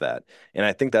wife that, and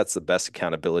I think that's the best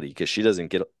accountability, because she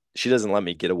doesn't let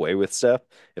me get away with stuff.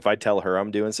 If I tell her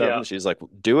I'm doing something, she's like,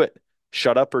 do it.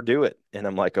 Shut up or do it. And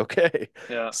I'm like, okay.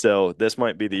 Yeah. So this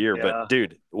might be the year. Yeah. But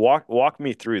dude, walk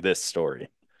me through this story.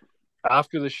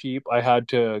 After the sheep, I had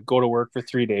to go to work for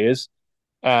 3 days,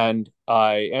 and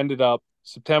I ended up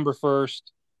September 1st.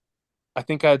 I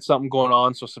think I had something going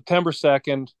on. So September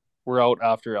 2nd, we're out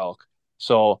after elk.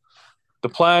 So the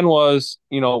plan was,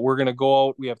 we're going to go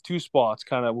out. We have two spots,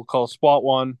 we'll call spot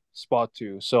one, spot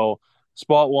two. So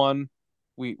spot one,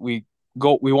 we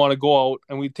want to go out,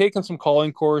 and we've taken some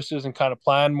calling courses and kind of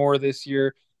plan more this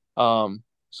year. So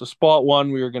spot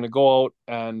one, we were going to go out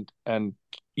and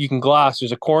you can glass.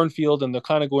 There's a cornfield, and they'll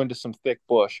kind of go into some thick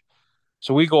bush.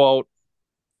 So we go out.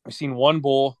 We've seen one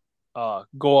bull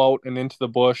go out and into the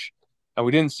bush, and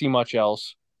we didn't see much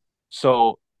else.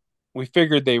 So we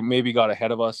figured they maybe got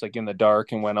ahead of us, like, in the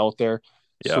dark, and went out there.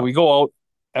 Yeah. So we go out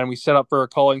and we set up for a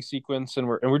calling sequence, and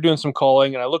we're doing some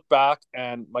calling. And I look back,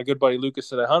 and my good buddy Lucas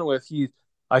that I hunt with,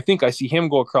 I think I see him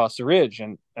go across the ridge,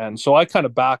 and so I kind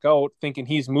of back out, thinking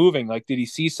he's moving. Like, did he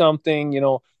see something?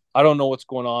 I don't know what's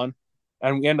going on.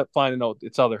 And we end up finding out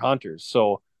it's other hunters.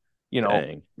 So,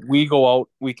 Dang. We go out,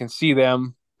 we can see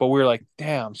them, but we're like,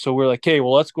 damn. So we're like, hey,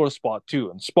 well, let's go to spot two.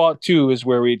 And spot two is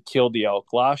where we'd killed the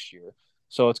elk last year.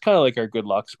 So it's kind of like our good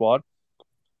luck spot.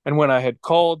 And when I had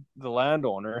called the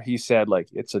landowner, he said, like,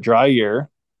 it's a dry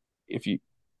year. If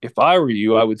I were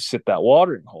you, I would sit that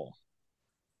watering hole.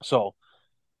 So,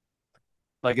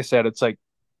 like I said, it's like,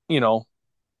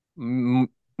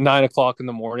 9:00 in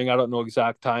the morning. I don't know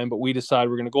exact time, but we decide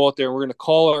we're going to go out there and we're going to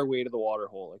call our way to the water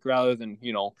hole, like, rather than,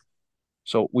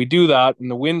 so we do that, and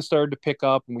the wind started to pick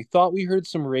up, and we thought we heard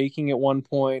some raking at one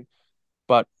point,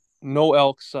 but no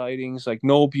elk sightings, like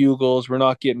no bugles. We're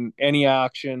not getting any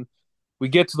action. We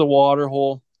get to the water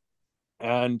hole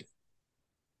and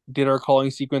did our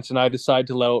calling sequence, and I decide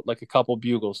to let out like a couple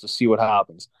bugles to see what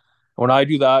happens. When I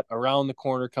do that, around the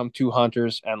corner come two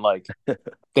hunters, and like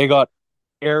they got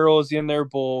arrows in their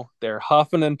bow. They're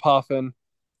huffing and puffing.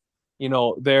 You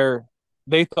know,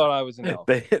 they thought I was an elk.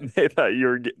 They thought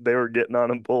they were getting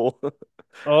on a bull.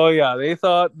 Oh yeah, they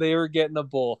thought they were getting a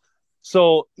bull.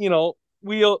 So, you know,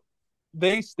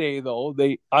 they stay though.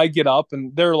 I get up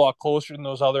and they're a lot closer than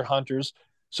those other hunters.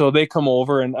 So they come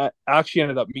over, and I actually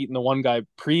ended up meeting the one guy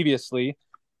previously,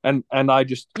 and I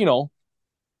just, you know,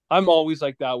 I'm always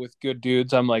like that with good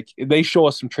dudes. I'm like, they show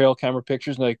us some trail camera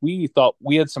pictures, and like, we thought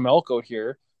we had some elk out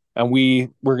here and we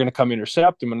were gonna come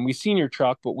intercept them, and we seen your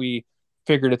truck, but we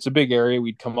figured it's a big area,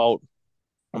 we'd come out.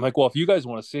 I'm like, well, if you guys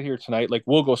want to sit here tonight, like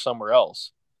we'll go somewhere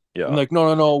else. And Yeah. like, no,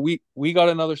 no, no, we got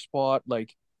another spot.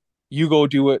 Like, you go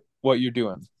do what you're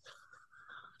doing.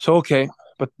 So okay,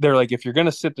 but they're like, if you're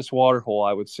gonna sit this water hole,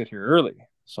 I would sit here early.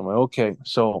 So I'm like, okay.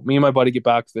 So me and my buddy get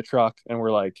back to the truck, and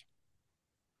we're like,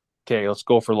 okay, let's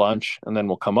go for lunch, and then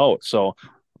we'll come out. So,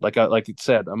 like it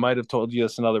said, I might have told you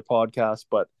this in another podcast,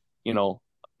 but you know,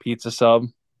 pizza sub,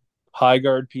 high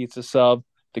guard pizza sub,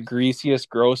 the greasiest,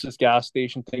 grossest gas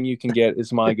station thing you can get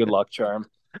is my good luck charm.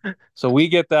 So we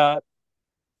get that,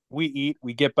 we eat,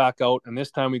 we get back out, and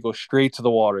this time we go straight to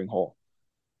the watering hole.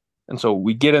 And so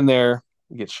we get in there,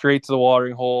 we get straight to the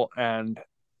watering hole, and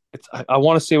I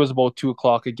want to say it was about 2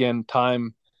 o'clock again.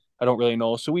 Time I don't really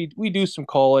know. So we do some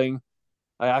calling.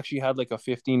 I actually had like a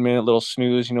 15-minute little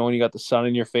snooze, you know, when you got the sun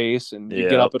in your face and you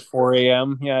get Yep. up at 4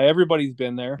 a.m. Yeah, everybody's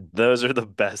been there. Those are the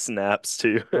best naps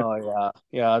too. Oh yeah.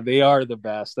 Yeah, they are the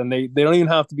best. And they don't even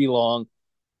have to be long.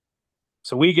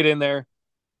 So we get in there.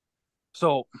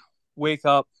 So wake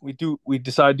up, we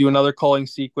decide to do another calling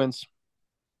sequence.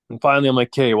 And finally I'm like,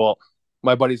 okay, well,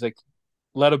 my buddy's like,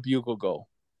 let a bugle go.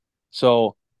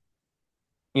 So,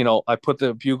 you know, I put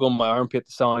the bugle in my armpit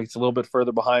to sound like it's a little bit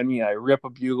further behind me. I rip a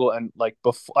bugle, and like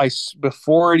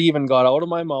before it even got out of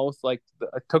my mouth, like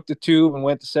I took the tube and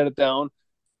went to set it down.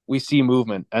 We see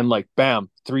movement, and like bam,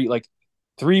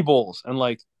 three bulls, and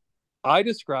like I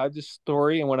describe this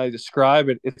story, and when I describe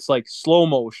it, it's like slow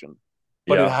motion,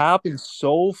 but it Yeah. happened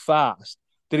so fast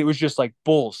that it was just like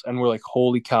bulls, and we're like,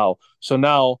 holy cow. So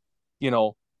now, you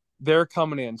know, they're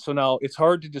coming in. So now it's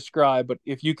hard to describe, but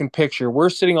if you can picture,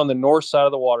 we're sitting on the north side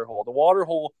of the water hole. The water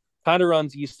hole kind of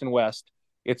runs east and west.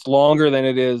 It's longer than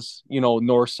it is, you know,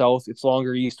 north south. It's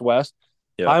longer east west.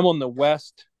 Yeah. I'm on the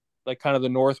west, like kind of the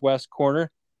northwest corner.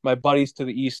 My buddy's to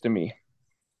the east of me.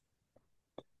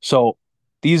 So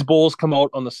these bulls come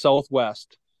out on the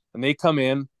southwest, and they come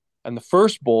in, and the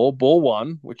first bull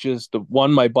one, which is the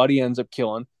one my buddy ends up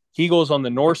killing, he goes on the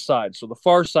north side. So the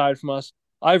far side from us,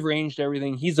 I've ranged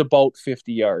everything. He's about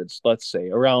 50 yards, let's say,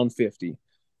 around 50.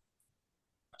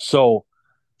 So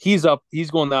he's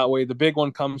going that way. The big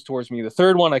one comes towards me. The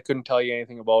third one I couldn't tell you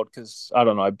anything about because I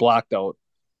don't know, I blacked out.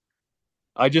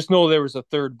 I just know there was a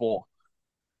third bull.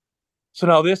 So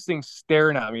now this thing's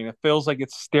staring at me, and it feels like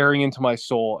it's staring into my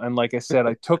soul. And like I said,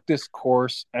 I took this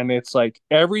course, and it's like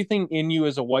everything in you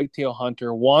as a whitetail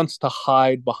hunter wants to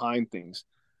hide behind things.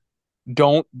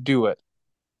 Don't do it.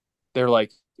 They're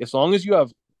like, as long as you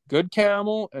have good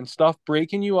camo and stuff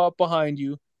breaking you up behind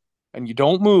you and you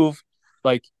don't move,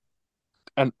 like,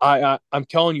 and I'm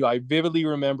telling you, I vividly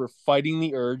remember fighting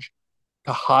the urge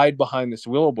to hide behind this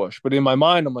willow bush. But in my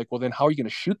mind, I'm like, well, then how are you going to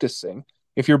shoot this thing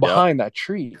if you're Yeah. behind that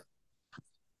tree?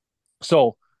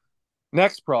 So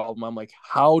next problem, I'm like,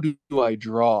 how do I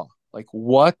draw? Like,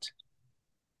 what?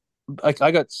 Like,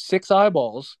 I got 6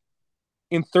 eyeballs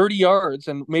in 30 yards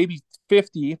and maybe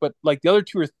 50, but like the other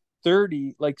two are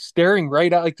 30, like staring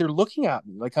right at, like they're looking at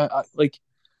me. Like,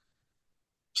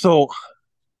 so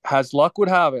as luck would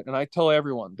have it, and I tell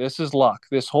everyone, this is luck.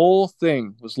 This whole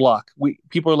thing was luck.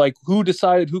 People are like, who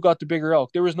decided who got the bigger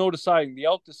elk? There was no deciding. The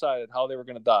elk decided how they were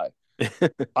going to die.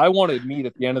 I wanted meat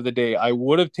at the end of the day. I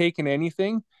would have taken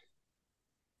anything.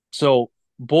 So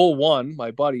bull one,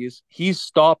 my buddies, he's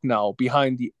stopped now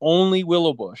behind the only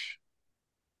willow bush.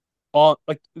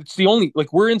 Like it's the only,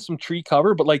 like we're in some tree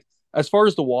cover, but like as far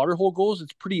as the water hole goes,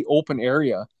 it's pretty open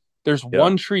area. There's Yeah.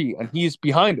 one tree, and he's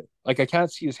behind it. Like I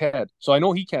can't see his head, so I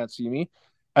know he can't see me.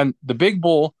 And the big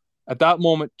bull at that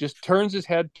moment just turns his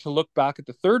head to look back at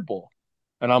the third bull,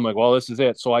 and I'm like, well, this is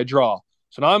it. So I draw.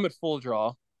 So now I'm at full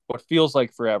draw, what feels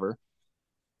like forever,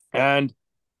 and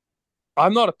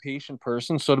I'm not a patient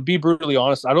person. So to be brutally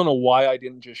honest, I don't know why I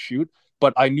didn't just shoot,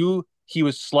 but I knew he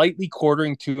was slightly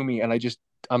quartering to me, and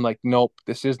I'm like, nope,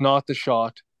 this is not the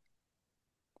shot.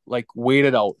 Like, wait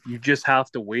it out. You just have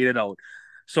to wait it out.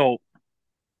 So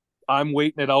I'm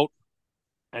waiting it out,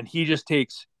 and he just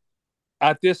takes,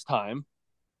 at this time,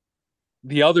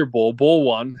 the other bull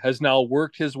one, has now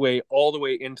worked his way all the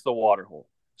way into the water hole.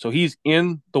 So he's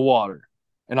in the water.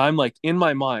 And I'm like, in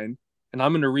my mind, and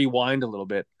I'm going to rewind a little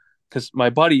bit, because my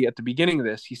buddy at the beginning of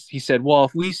this, he said, well,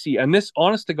 if we see, and this,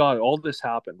 honest to God, all this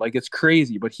happened, like, it's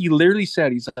crazy, but he literally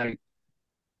said, he's like,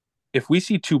 if we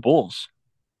see two bulls,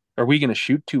 are we going to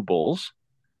shoot two bulls?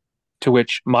 To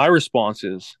which my response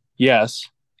is, yes,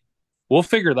 we'll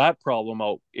figure that problem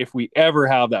out if we ever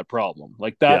have that problem.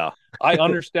 Like that, Yeah. I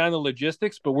understand the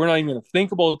logistics, but we're not even going to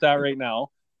think about that right now.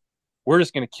 We're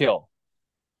just going to kill.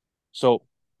 So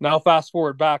now fast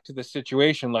forward back to the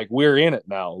situation, like we're in it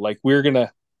now. Like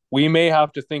we may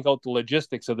have to think out the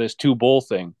logistics of this two bull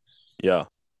thing. Yeah.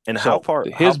 And So how far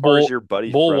is your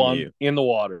buddy bull from one you? in the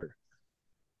water.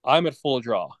 I'm at full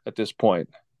draw at this point.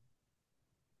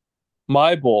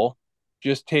 My bull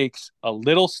just takes a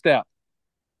little step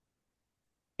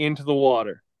into the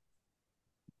water,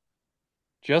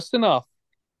 just enough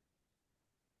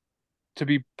to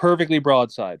be perfectly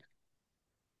broadside.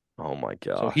 Oh my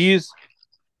So gosh.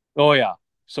 oh yeah.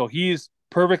 So he's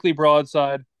perfectly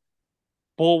broadside.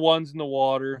 Bull one's in the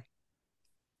water.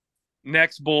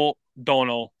 Next bull, don't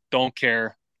know, don't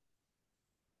care.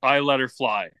 I let her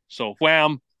fly. So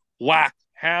wham, whack,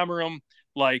 hammer him.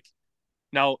 Like,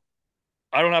 now,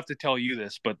 I don't have to tell you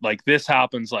this, but like this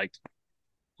happens like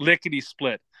lickety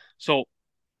split. So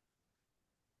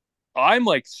I'm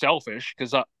like selfish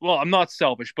because I'm not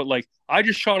selfish, but like I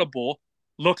just shot a bull,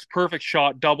 looks perfect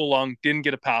shot, double lung, didn't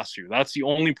get a pass through. That's the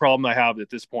only problem I have at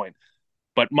this point.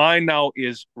 But mine now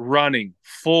is running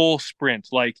full sprint,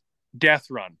 like death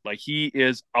run, like he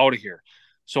is out of here.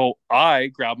 So I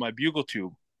grab my bugle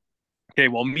tube. Okay,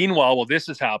 well, meanwhile, while this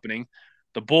is happening,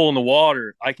 the bull in the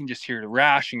water, I can just hear the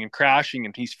rashing and crashing,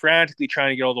 and he's frantically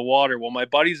trying to get out of the water. Well, my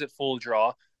buddy's at full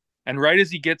draw, and right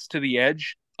as he gets to the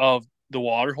edge of the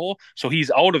water hole, so he's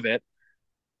out of it,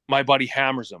 my buddy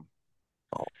hammers him.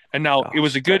 Oh And now it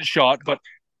was gosh. a good shot, but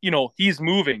he's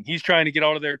moving. He's trying to get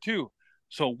out of there too.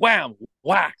 So wham,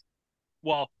 whack.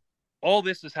 Well, all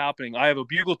this is happening. I have a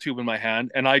bugle tube in my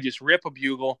hand, and I just rip a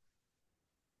bugle,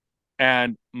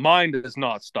 and mine does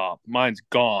not stop. Mine's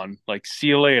gone. Like, see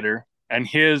you later. And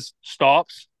his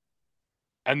stops,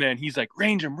 and then he's like,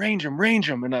 range him, range him, range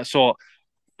him. And so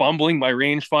fumbling my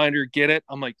rangefinder, get it.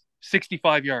 I'm like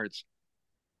 65 yards.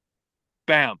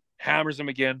 Bam, hammers him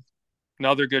again.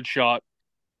 Another good shot.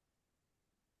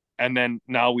 And then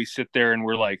now we sit there and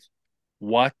we're like,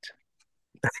 what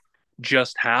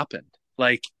just happened?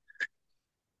 Like,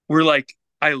 we're like,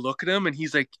 I look at him and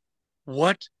he's like,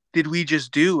 what did we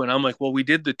just do? And I'm like, well, we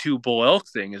did the two bull elk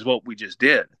thing, is what we just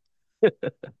did.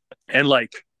 And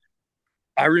like,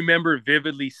 I remember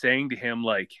vividly saying to him,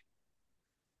 like,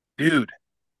 dude,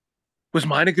 was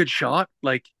mine a good shot?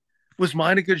 Like, was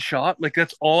mine a good shot? Like,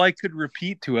 that's all I could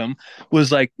repeat to him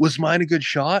was like, was mine a good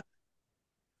shot?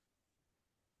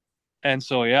 And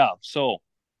so, yeah, so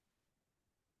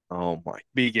Oh my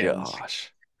begins.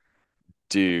 gosh.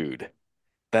 Dude,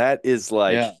 that is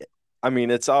like, Yeah. I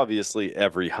mean, it's obviously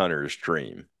every hunter's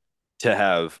dream to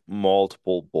have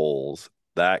multiple bulls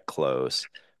that close.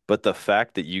 But the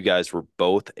fact that you guys were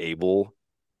both able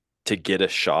to get a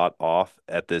shot off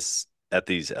at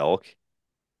these elk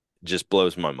just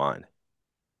blows my mind.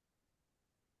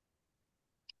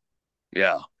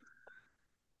 Yeah.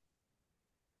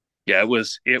 Yeah.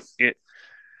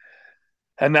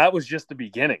 And that was just the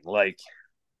beginning. Like,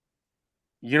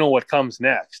 what comes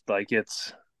next? Like, yeah,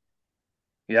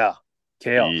 Ye-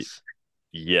 chaos.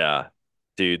 Yeah.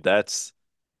 Dude, that's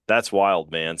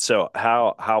wild, man. So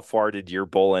how far did your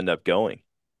bull end up going?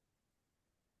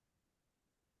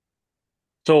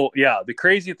 So, yeah, the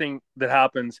crazy thing that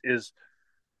happens is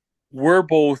we're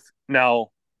both now,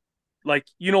 like,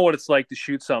 what it's like to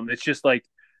shoot something. It's just like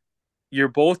you're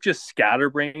both just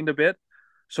scatterbrained a bit.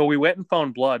 So we went and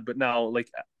found blood, but now, like,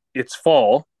 it's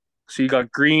fall. So you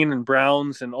got green and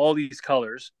browns and all these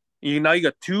colors. Now you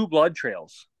got two blood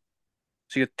trails.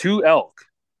 So you got two elk.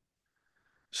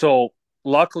 So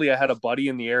luckily I had a buddy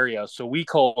in the area. So we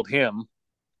called him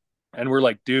and we're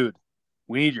like, dude,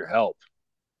 we need your help.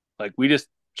 Like, we just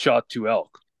shot two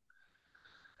elk.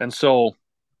 And so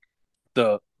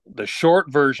the the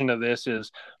short version of this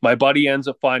is my buddy ends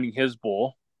up finding his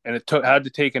bull, and had to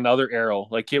take another arrow.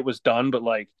 Like, it was done, but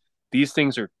like, these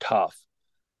things are tough.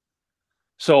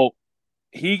 So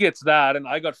he gets that, and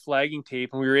I got flagging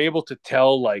tape, and we were able to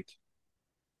tell like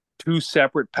two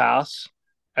separate paths,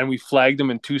 and we flagged them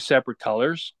in two separate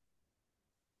colors.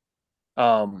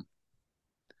 Um.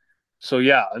 So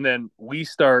yeah, and then we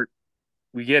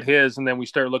get his, and then we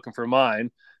start looking for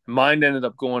mine. Mine ended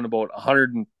up going about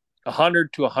 100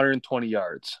 100 to 120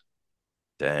 yards,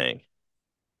 Dang.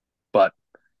 but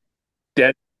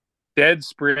dead dead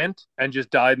sprint and just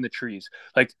died in the trees.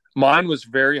 Like mine was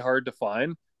very hard to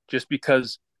find just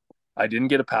because I didn't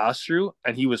get a pass through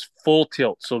and he was full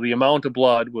tilt. So the amount of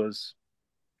blood was,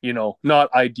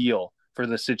 not ideal for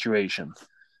the situation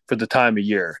for the time of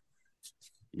year.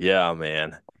 Yeah,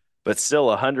 man. But still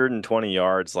 120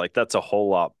 yards, like that's a whole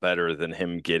lot better than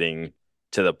him getting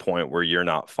to the point where you're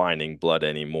not finding blood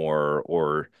anymore.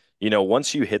 Or,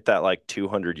 once you hit that like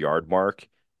 200-yard mark,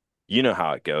 you know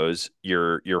how it goes.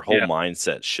 Your whole Yeah.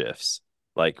 mindset shifts.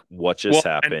 Like, what just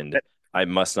Well, happened? I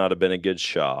must not have been a good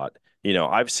shot.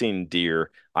 I've seen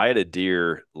deer. I had a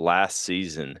deer last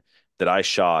season that I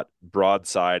shot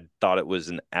broadside, thought it was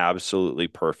an absolutely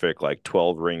perfect, like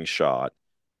 12 ring shot.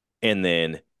 And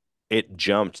then it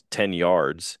jumped 10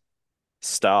 yards,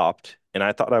 stopped, and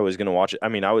I thought I was going to watch it. I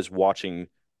mean, I was watching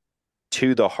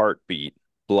to the heartbeat,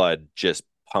 blood just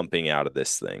pumping out of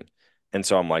this thing. And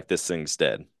so I'm like, this thing's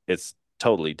dead. It's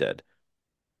totally dead.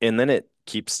 And then it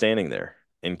keeps standing there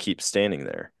and keeps standing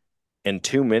there. And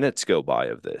 2 minutes go by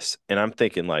of this. And I'm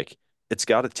thinking, like, it's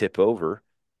got to tip over.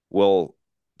 Well,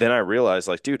 then I realized,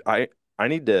 like, dude, I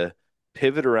need to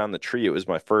pivot around the tree. It was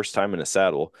my first time in a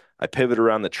saddle. I pivot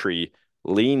around the tree,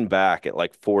 lean back at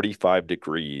like 45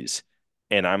 degrees,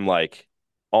 and I'm like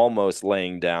almost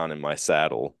laying down in my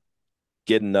saddle,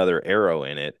 get another arrow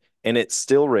in it, and it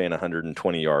still ran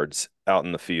 120 yards out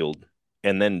in the field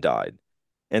and then died.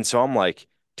 And so I'm like,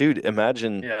 dude,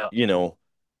 imagine, yeah.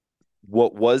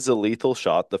 What was a lethal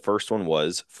shot, the first one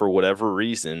was, for whatever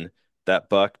reason, that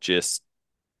buck just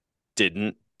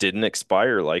didn't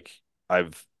expire like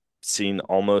I've seen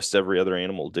almost every other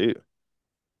animal do.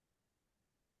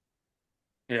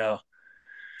 Yeah.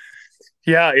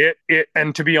 Yeah, it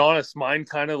and to be honest, mine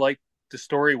kind of like the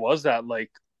story was that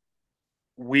like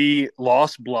we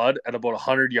lost blood at about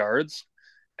 100 yards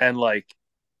and like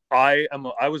I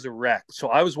was a wreck. So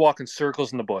I was walking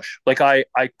circles in the bush. Like I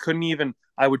couldn't even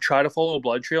I would try to follow a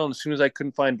blood trail and as soon as I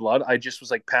couldn't find blood, I just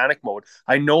was like panic mode.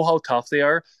 I know how tough they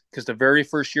are because the very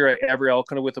first year I ever elk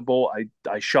hunted with a bow,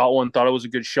 I shot one, thought it was a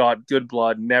good shot, good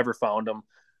blood, never found them.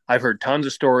 I've heard tons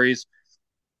of stories.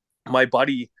 My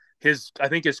buddy, I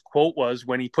think his quote was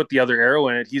when he put the other arrow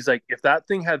in it, he's like, if that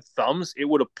thing had thumbs, it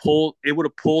would have pulled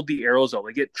the arrows out.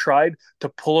 Like it tried to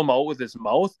pull them out with his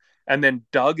mouth and then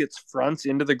dug its fronts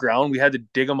into the ground. We had to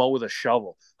dig them out with a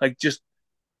shovel. Like just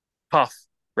tough,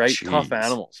 right? Tough Jeez.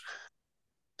 animals.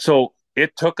 So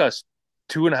it took us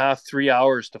 2.5, 3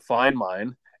 hours to find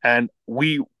mine. And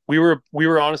we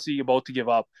were honestly about to give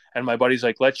up. And my buddy's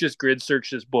like, let's just grid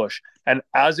search this bush. And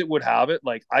as it would have it,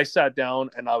 like I sat down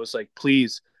and I was like,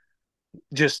 please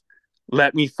just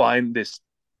let me find this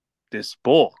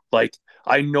bull. Like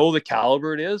I know the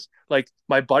caliber it is. Like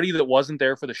my buddy that wasn't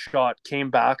there for the shot came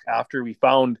back after we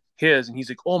found his and he's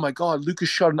like, oh my God, Lucas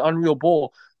shot an unreal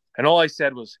bull. And all I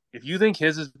said was, if you think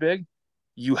his is big,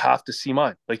 you have to see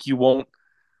mine. Like you won't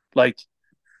like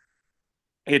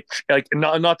it like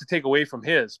not to take away from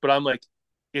his, but I'm like,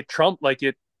 it trumped like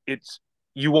it's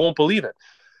you won't believe it.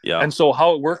 Yeah. And so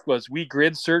how it worked was we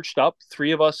grid searched up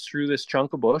three of us through this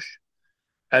chunk of bush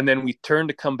and then we turned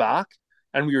to come back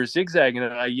and we were zigzagging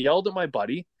and I yelled at my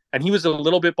buddy and he was a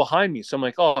little bit behind me. So I'm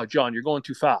like, oh, John, you're going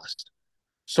too fast.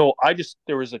 So I just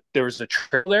there was a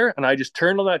trail there and I just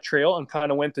turned on that trail and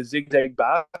kind of went to zigzag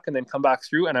back and then come back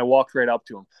through and I walked right up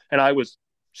to him and I was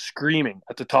screaming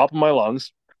at the top of my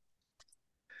lungs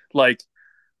like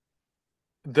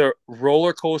the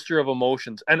roller coaster of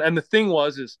emotions. And the thing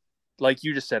was is like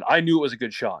you just said, I knew it was a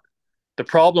good shot. The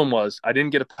problem was I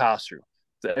didn't get a pass through.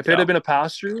 If it Yeah. had been a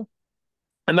pass through,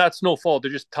 and that's no fault.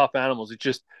 They're just tough animals. It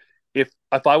just if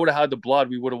I would have had the blood,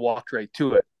 we would have walked right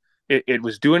to it. It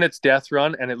was doing its death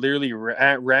run, and it literally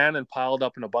ran and piled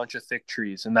up in a bunch of thick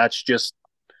trees, and that's just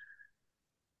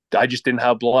I just didn't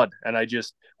have blood, and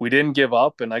we didn't give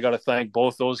up, and I got to thank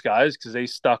both those guys because they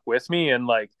stuck with me, and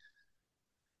like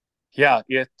yeah,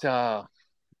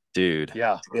 Dude,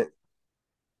 yeah,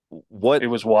 what it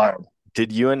was wild.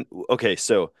 did you and okay,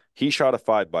 so he shot a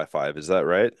 5x5, is that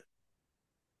right?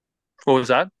 What was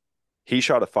that? He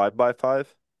shot a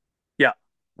 5x5? Yeah,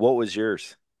 What was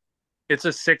yours? it's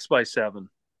a 6x7.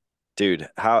 Dude,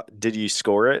 how did you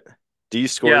score it? Do you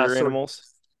score Yeah, your so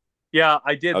animals? yeah,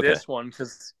 I did Okay. this one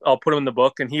because I'll put him in the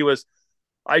book, and he was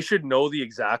I should know the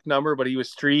exact number, but he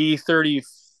was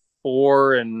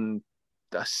 334 and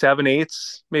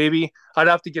 7/8 maybe. I'd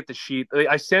have to get the sheet.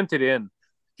 I sent it in.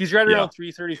 He's right Yeah. around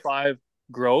 335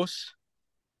 gross,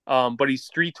 but he's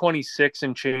 326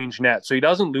 and change net, so he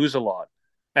doesn't lose a lot.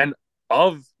 And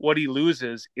of what he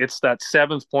loses, it's that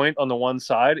seventh point on the one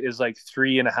side is like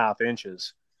 3.5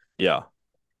 inches. Yeah.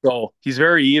 So he's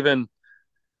very even.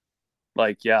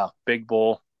 Like, yeah, big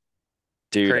bull,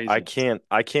 Dude, crazy.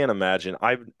 I can't imagine.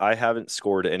 I haven't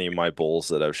scored any of my bulls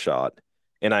that I've shot.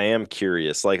 And I am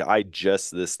curious. Like I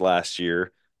just this last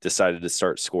year decided to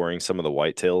start scoring some of the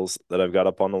whitetails that I've got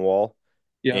up on the wall.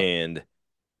 Yeah, And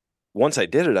once I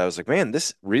did it, I was like, man,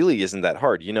 this really isn't that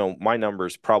hard. My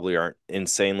numbers probably aren't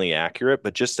insanely accurate,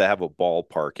 but just to have a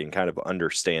ballpark and kind of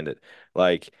understand it.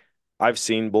 Like, I've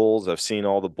seen bulls, I've seen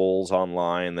all the bulls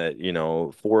online that,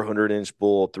 400-inch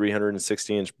bull,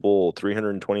 360-inch bull,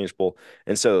 320-inch bull.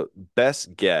 And so,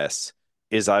 best guess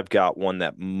is I've got one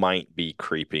that might be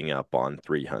creeping up on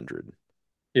 300.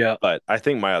 yeah, But I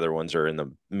think my other ones are in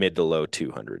the mid to low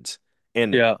 200s.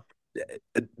 And yeah.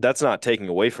 that's not taking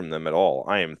away from them at all.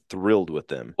 I am thrilled with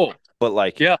them. Oh, But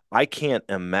like, yeah, I can't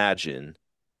imagine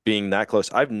being that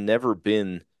close. I've never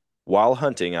been, while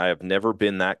hunting, I have never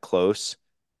been that close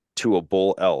to a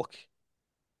bull elk,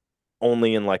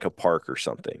 only in like a park or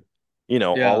something. yeah,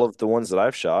 All of the ones that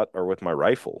I've shot are with my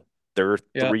rifle. They're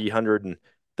yeah. 300 and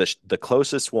the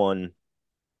closest one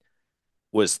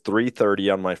was 330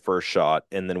 on my first shot.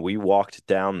 And then we walked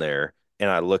down there and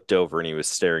I looked over and he was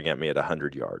staring at me at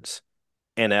 100 yards.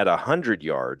 And at 100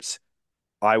 yards,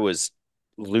 I was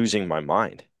losing my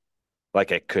mind.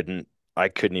 Like I couldn't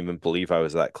even believe I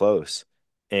was that close.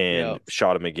 Yeah. And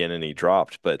shot him again and he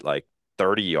dropped. But like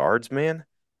 30 yards, man,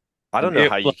 I don't know It,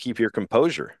 how you keep your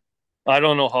composure. I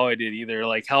don't know how I did either.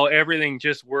 Like how everything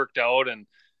just worked out, and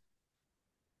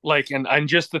like and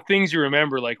just the things you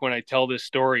remember, like when I tell this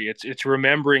story, it's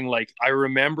remembering, like I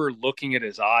remember looking at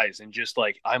his eyes and just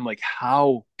like I'm like,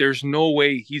 how there's no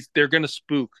way they're gonna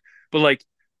spook. But like,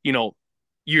 you know,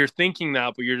 you're thinking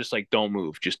that, but you're just like, don't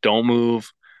move, just don't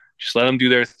move, just let them do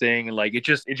their thing. And like it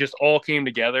just all came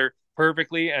together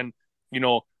perfectly. And you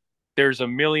know, there's a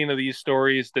million of these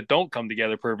stories that don't come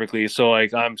together perfectly. So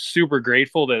like I'm super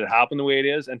grateful that it happened the way it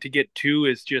is. And to get two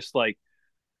is just like,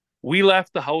 we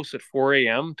left the house at 4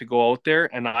 a.m. to go out there,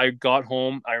 and I got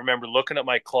home. I remember looking at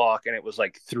my clock, and it was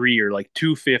like 3 or like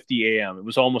 2:50 a.m. It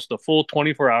was almost a full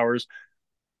 24 hours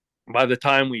by the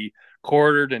time we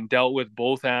quartered and dealt with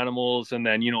both animals. And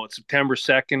then, it's September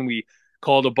 2nd. We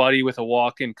called a buddy with a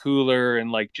walk-in cooler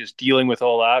and like just dealing with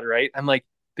all that. Right? I'm like,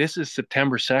 this is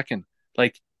September 2nd.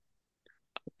 Like,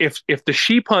 if the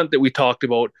sheep hunt that we talked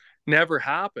about never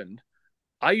happened,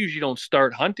 I usually don't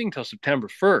start hunting till September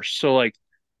 1st. So like,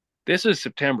 this is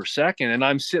September 2nd, and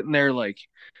I'm sitting there like,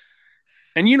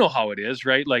 and you know how it is,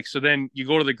 right? Like, so then you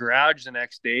go to the garage the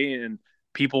next day and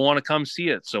people want to come see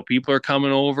it. So people are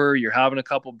coming over, you're having a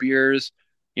couple beers,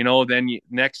 then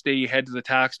next day you head to the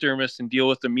taxidermist and deal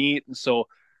with the meat. And so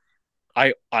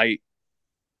I, I,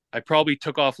 I probably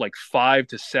took off like 5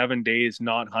 to 7 days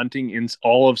not hunting in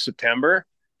all of September.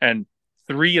 And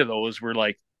 3 of those were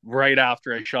like right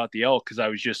after I shot the elk. Cause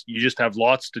you just have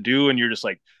lots to do and you're just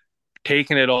like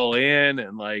taking it all in,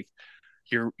 and like,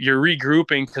 you're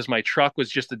regrouping because my truck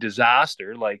was just a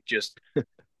disaster, like just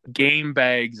game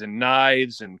bags and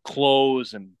knives and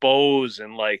clothes and bows,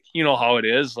 and like, you know how it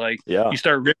is, like Yeah. you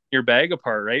start ripping your bag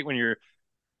apart right when you're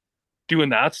doing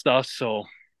that stuff. So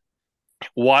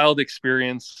wild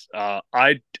experience.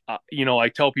 I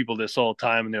tell people this all the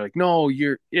time and they're like, no,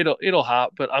 it'll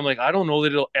happen, but I'm like, I don't know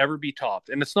that it'll ever be topped.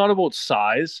 And it's not about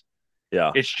size,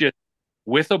 Yeah. it's just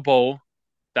with a bow.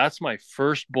 That's my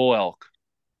first bull elk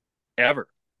ever,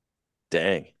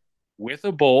 Dang. with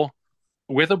a bow,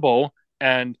 with a bow.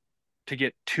 And to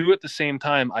get two at the same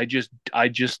time, I just I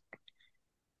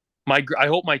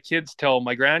hope my kids tell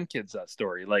my grandkids that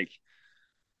story, like,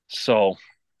 so.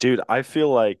 Dude, I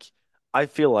feel like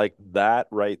that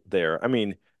right there. I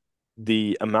mean,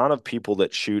 the amount of people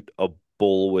that shoot a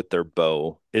bull with their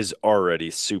bow is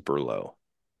already super low.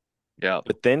 Yeah,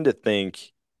 But then to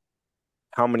think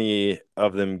how many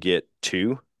of them get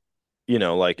two,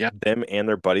 like yeah, them and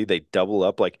their buddy, they double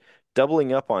up. Like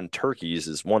doubling up on turkeys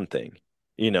is one thing.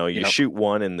 You yeah, shoot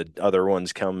one and the other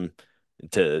ones come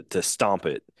to stomp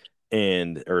it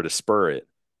and or to spur it.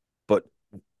 But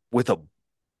with a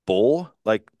bull,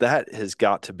 like that has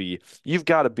got to be, you've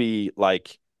got to be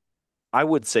like, I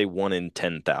would say one in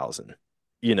 10,000.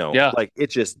 yeah, Like it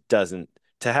just doesn't,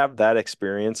 to have that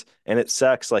experience, and it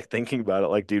sucks like thinking about it,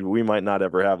 like, dude, we might not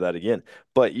ever have that again.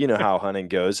 But you know how hunting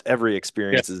goes. Every yeah,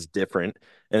 experience is different.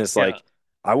 And it's yeah, like,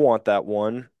 I want that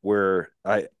one where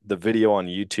the video on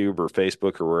YouTube or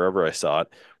Facebook or wherever I saw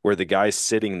it, where the guy's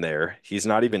sitting there, he's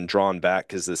not even drawn back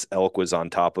because this elk was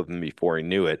on top of him before he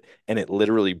knew it, and it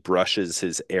literally brushes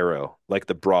his arrow, like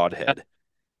the yeah. broadhead.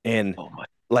 And Oh my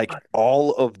like God.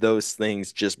 all of those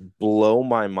things just blow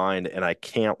my mind, and I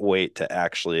can't wait to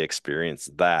actually experience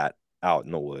that out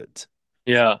in the woods.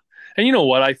 Yeah. And you know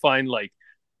what? I find like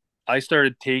I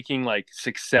started taking like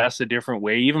success a different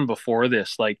way even before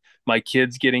this. Like my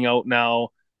kids getting out now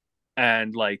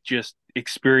and like just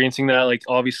experiencing that. Like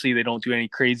obviously they don't do any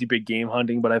crazy big game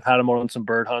hunting, but I've had them out on some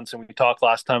bird hunts, and we talked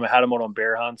last time I had them out on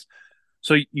bear hunts.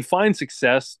 So you find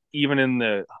success even in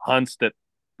the hunts that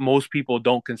most people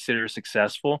don't consider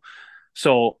successful.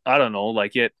 So I don't know,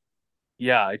 like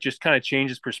yeah, it just kind of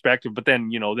changes perspective. But then,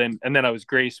 then I was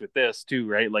graced with this too,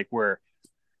 right? Like where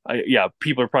yeah,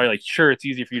 people are probably like, sure, it's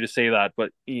easy for you to say that,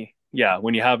 but yeah,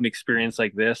 when you have an experience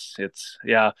like this, it's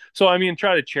yeah. So I mean,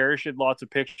 try to cherish it. Lots of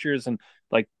pictures and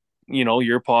like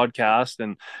your podcast,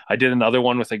 and I did another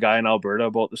one with a guy in Alberta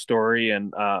about the story,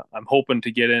 and I'm hoping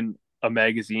to get in a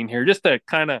magazine here just to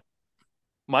kind of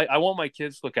I want my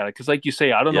kids to look at it because, like you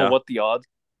say, I don't know Yeah. what the odds.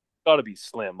 Got to be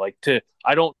slim. Like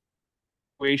I don't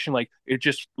like it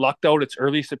just lucked out. It's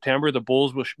early September. The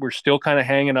bulls were still kind of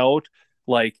hanging out.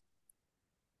 Like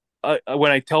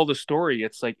when I tell the story,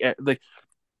 it's like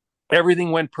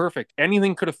everything went perfect.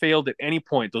 Anything could have failed at any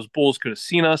point. Those bulls could have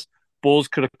seen us. Bulls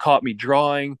could have caught me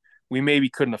drawing. We maybe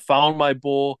couldn't have found my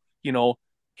bull.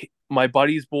 My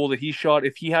buddy's bull that he shot,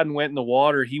 if he hadn't went in the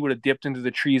water, he would have dipped into the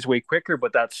trees way quicker,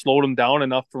 but that slowed him down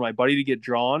enough for my buddy to get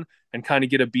drawn and kind of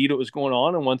get a beat what was going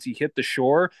on. And once he hit the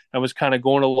shore and was kind of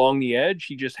going along the edge,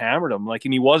 he just hammered him.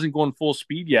 And he wasn't going full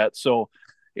speed yet. So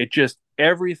it just,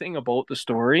 everything about the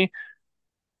story,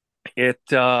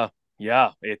 yeah,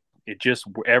 it just,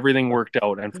 everything worked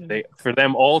out. And for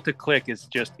them all to click is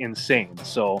just insane.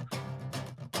 So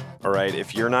All right,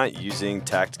 if you're not using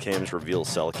Tactacam's Reveal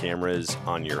cell cameras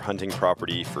on your hunting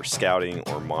property for scouting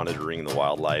or monitoring the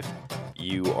wildlife,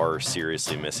 you are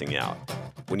seriously missing out.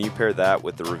 When you pair that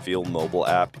with the Reveal mobile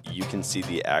app, you can see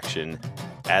the action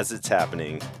as it's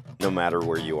happening, no matter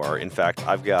where you are. In fact,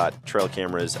 I've got trail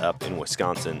cameras up in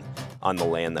Wisconsin on the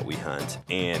land that we hunt,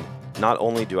 and not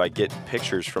only do I get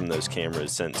pictures from those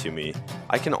cameras sent to me,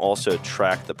 I can also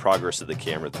track the progress of the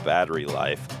camera, the battery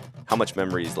life, how much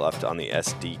memory is left on the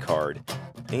SD card,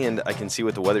 and I can see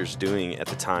what the weather's doing at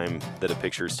the time that a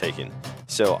picture is taken.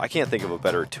 So I can't think of a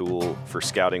better tool for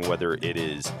scouting, whether it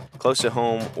is close to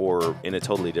home or in a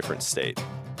totally different state.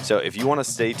 So if you want to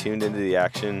stay tuned into the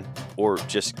action or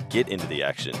just get into the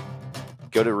action,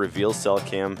 go to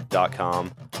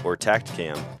revealcellcam.com or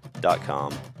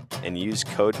tactacam.com and use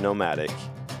code nomadic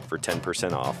for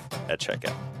 10% off at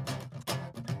checkout.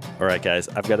 All right, guys,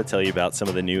 I've got to tell you about some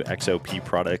of the new XOP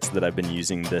products that I've been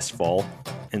using this fall,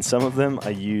 and some of them I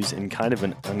use in kind of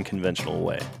an unconventional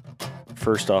way.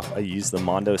 First off, I use the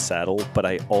Mondo saddle, but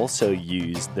I also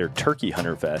use their turkey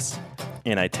hunter vest,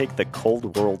 and I take the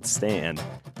Cold World stand,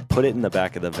 put it in the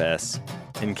back of the vest,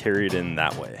 and carry it in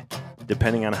that way.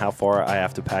 Depending on how far I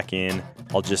have to pack in,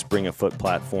 I'll just bring a foot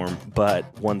platform, but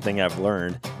one thing I've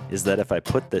learned is that if I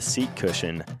put the seat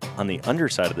cushion on the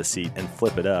underside of the seat and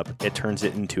flip it up, it turns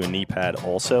it into a knee pad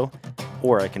also,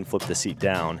 or I can flip the seat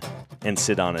down and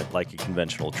sit on it like a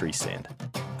conventional tree stand.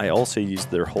 I also use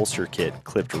their holster kit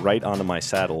clipped right onto my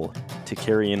saddle to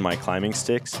carry in my climbing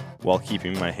sticks while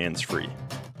keeping my hands free.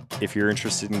 If you're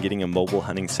interested in getting a mobile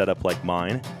hunting setup like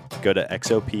mine, go to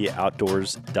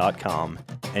xopoutdoors.com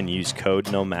and use code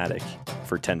nomadic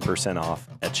for 10% off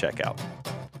at checkout.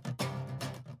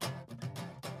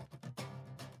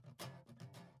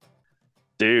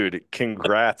 Dude,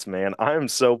 congrats, man. I am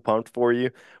so pumped for you.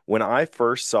 When I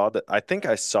first saw that, I think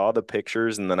I saw the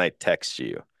pictures and then I text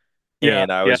you. yeah,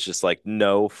 And I yeah. was just like,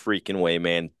 no freaking way,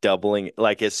 man. Doubling.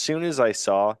 Like, as soon as I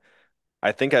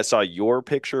think I saw your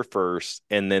picture first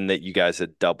and then that you guys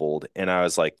had doubled. And I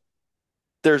was like,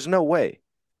 there's no way.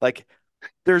 Like,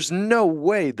 there's no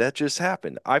way that just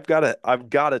happened. I've got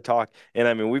to talk. And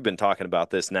I mean, we've been talking about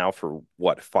this now for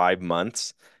what, 5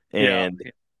 months? Yeah.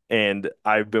 And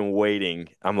I've been waiting.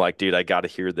 I'm like, dude, I got to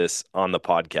hear this on the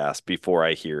podcast before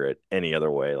I hear it any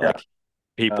other way. Yeah. Like,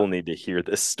 people need to hear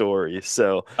this story.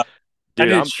 So, And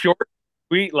dude, it's short,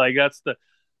 sweet. Like that's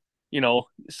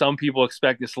some people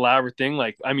expect this elaborate thing.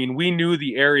 Like, I mean, we knew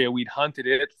the area. We'd hunted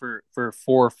it for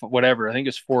whatever. I think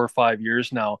it's 4 or 5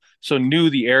 years now. So knew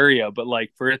the area, but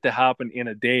like for it to happen in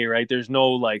a day, right? There's no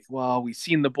like, well, we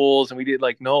seen the bulls and we did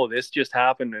like, no, this just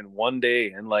happened in one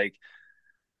day. And like,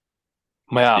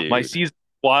 my dude. season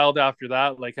wild after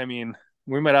that. Like, I mean,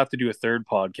 we might have to do a third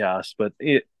podcast, but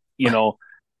I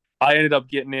ended up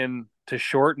getting in to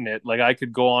shorten it. Like I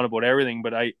could go on about everything,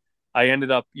 but I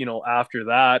ended up, after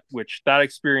that, which that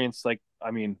experience, like,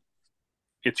 I mean,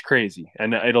 it's crazy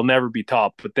and it'll never be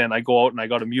topped. But then I go out and I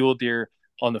got a mule deer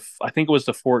on I think it was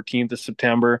the 14th of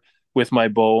September with my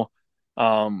bow.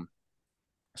 So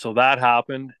that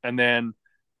happened. And then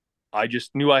I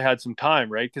just knew I had some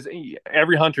time, right? Because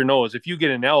every hunter knows if you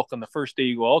get an elk on the first day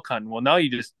you go elk hunting, well, now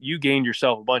you gained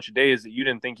yourself a bunch of days that you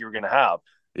didn't think you were going to have.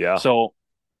 Yeah. So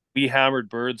we hammered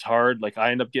birds hard. Like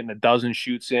I ended up getting a dozen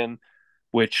shoots in,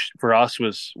 which for us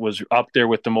was up there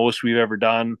with the most we've ever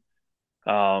done.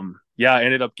 Yeah, I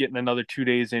ended up getting another 2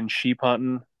 days in sheep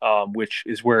hunting, which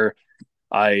is where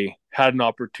I had an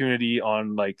opportunity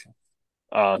on like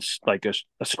a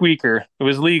squeaker. It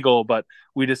was legal, but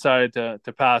we decided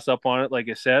to pass up on it, like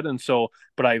I said. And so,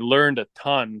 but I learned a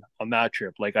ton on that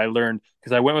trip. Like I learned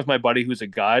because I went with my buddy who's a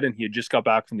guide, and he had just got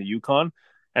back from the Yukon,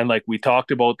 and like we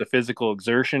talked about the physical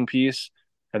exertion piece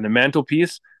and the mental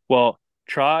piece. Well,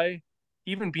 try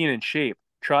even being in shape.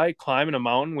 Try climbing a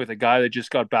mountain with a guy that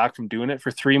just got back from doing it for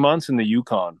 3 months in the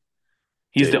Yukon.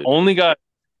 He's the Dude. only guy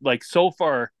like so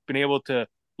far been able to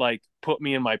like put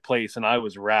me in my place, and I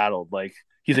was rattled. Like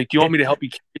he's like, "Do you want me to help you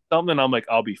carry something?" And I'm like,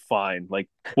 "I'll be fine. Like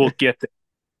we'll get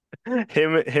there."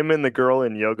 Him and the girl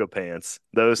in yoga pants.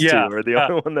 Those Yeah, two are the yeah,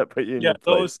 only one that put you in yeah. your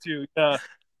Those place. two. Yeah,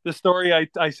 the story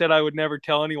I said I would never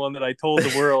tell anyone that I told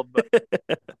the world, but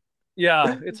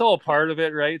yeah, it's all part of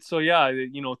it, right? So yeah,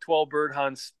 12 bird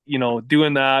hunts,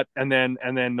 doing that, and then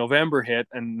November hit,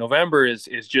 and November is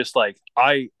just like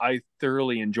I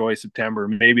thoroughly enjoy September.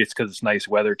 Maybe it's because it's nice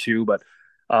weather too, but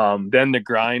then the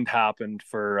grind happened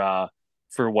for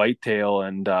whitetail,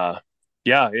 and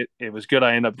yeah, it was good.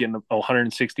 I ended up getting a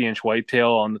 160-inch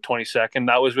whitetail on the 22nd.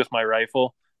 That was with my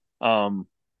rifle, and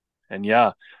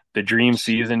yeah, the dream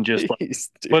season just Jeez,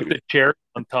 put the dude. cherry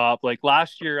on top. Like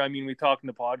last year, I mean, we talked in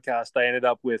the podcast. I ended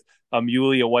up with a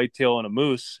muley, a whitetail, and a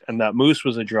moose, and that moose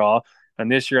was a draw.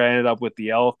 And this year, I ended up with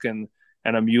the elk and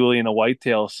a muley and a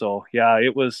whitetail. So yeah,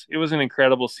 it was an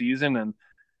incredible season, and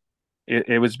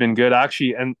it was been good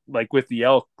actually. And like with the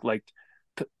elk, like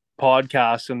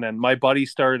podcasts, and then my buddy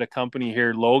started a company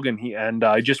here, Logan.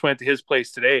 I just went to his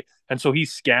place today, and so he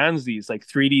scans these like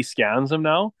 3D scans them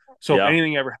now. So if Yeah.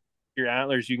 anything ever happens to your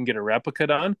antlers, you can get a replica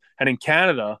done. And in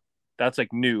Canada, that's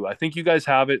like new. I think you guys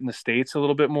have it in the States a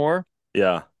little bit more,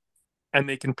 Yeah. and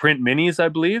they can print minis, I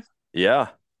believe. Yeah.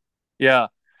 Yeah.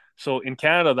 So in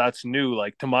Canada, that's new.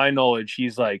 Like to my knowledge,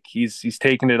 he's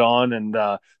taken it on, and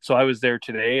so I was there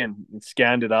today and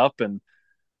scanned it up, and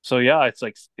so yeah, it's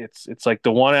like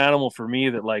the one animal for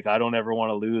me that like I don't ever want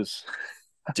to lose.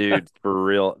 Dude, for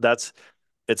real.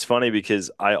 It's funny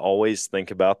because I always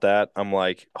think about that. I'm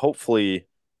like, hopefully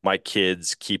my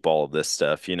kids keep all of this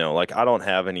stuff, like I don't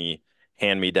have any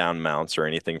hand-me-down mounts or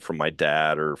anything from my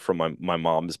dad or from my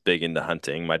mom's big into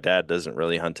hunting. My dad doesn't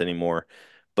really hunt anymore,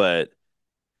 but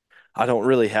I don't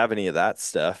really have any of that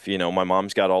stuff. My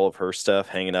mom's got all of her stuff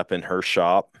hanging up in her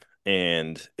shop,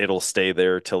 and it'll stay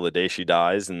there till the day she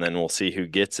dies, and then we'll see who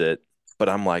gets it. But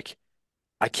I'm like,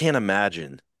 I can't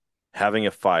imagine having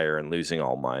a fire and losing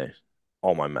all my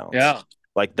mounts. Yeah,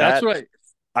 Like that's that, what I.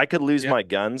 I could lose Yeah, my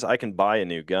guns. I can buy a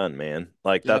new gun, man.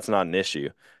 Like yeah, that's not an issue.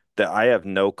 That I have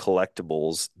no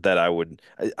collectibles that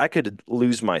I could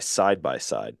lose my side by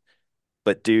side.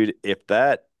 But dude, if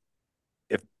the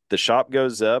shop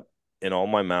goes up and all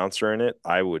my mounts are in it,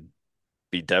 I would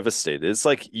be devastated. It's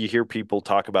like you hear people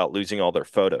talk about losing all their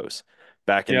photos.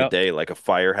 Back in the yeah, day, like a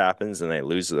fire happens and they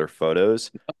lose their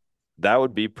photos, that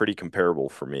would be pretty comparable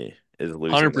for me, is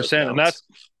losing those 100%. And mounts.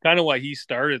 that's kind of why he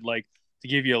started. Like to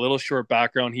give you a little short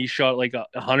background, he shot like a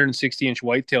 160-inch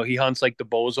whitetail. He hunts like the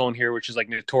bow zone here, which is like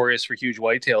notorious for huge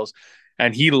whitetails,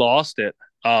 and he lost it.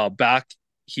 Back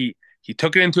he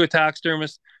took it into a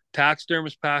taxidermist.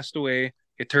 Taxidermist passed away.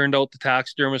 It turned out the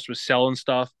taxidermist was selling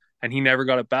stuff, and he never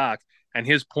got it back. And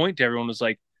his point to everyone was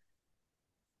like,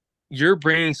 "You're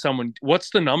bringing someone.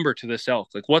 What's the number to this elk?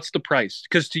 Like, what's the price?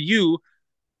 Because to you,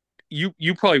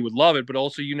 you probably would love it, but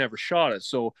also you never shot it.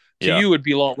 So to Yeah, you it'd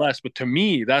be a lot less. But to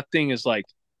me, that thing is like,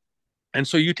 and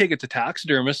so you take it to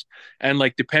taxidermist, and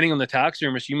like depending on the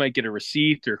taxidermist, you might get a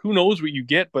receipt or who knows what you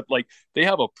get, but like they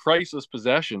have a priceless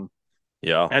possession.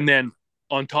 yeah, And then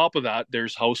on top of that,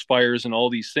 there's house fires and all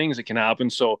these things that can happen.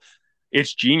 So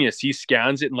it's genius. He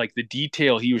scans it and like the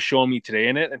detail he was showing me today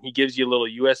in it, and he gives you a little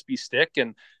USB stick,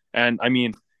 and I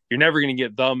mean, you're never going to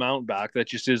get the amount back. That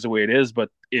just is the way it is. But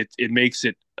it makes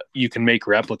it you can make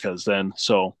replicas then.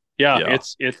 So yeah, yeah.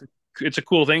 it's a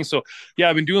cool thing. So yeah,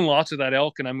 I've been doing lots of that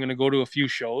elk, and I'm going to go to a few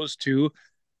shows too.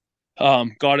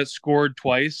 Got it scored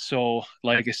twice. So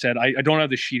like I said, I don't have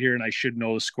the sheet here and I should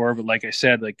know the score, but like I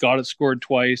said, like got it scored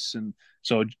twice. And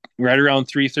so right around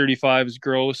 335 is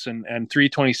gross, and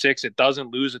 326, it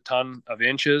doesn't lose a ton of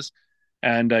inches.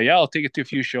 And yeah, I'll take it to a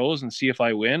few shows and see if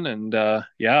I win. And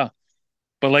yeah,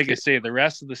 but like I say, the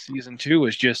rest of the season too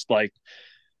is just like,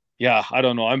 yeah, I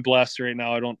don't know. I'm blessed right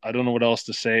now. I don't know what else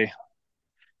to say.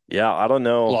 Yeah, I don't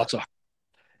know. Lots of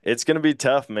It's gonna be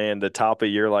tough, man, to top a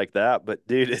year like that. But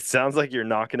dude, it sounds like you're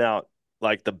knocking out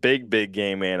like the big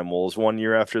game animals one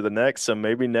year after the next. So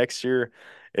maybe next year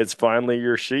it's finally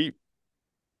your sheep.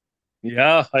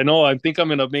 Yeah, I know. I think I'm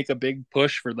gonna make a big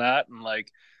push for that, and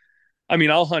like, I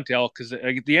mean, I'll hunt elk because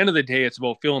at the end of the day, it's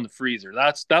about filling the freezer.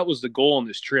 That was the goal on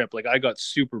this trip. Like, I got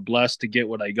super blessed to get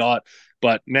what I got,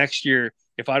 but next year,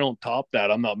 if I don't top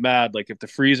that, I'm not mad. Like, if the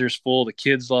freezer's full, the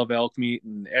kids love elk meat,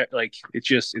 and like,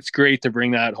 it's great to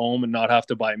bring that home and not have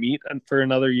to buy meat for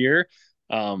another year.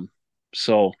 Um,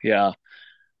 so yeah,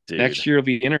 Dude. next year will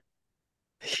be interesting.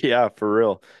 Yeah, for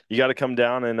real. You got to come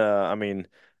down and I mean,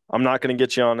 I'm not going to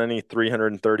get you on any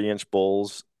 330-inch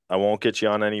bulls. I won't get you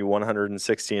on any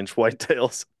 160-inch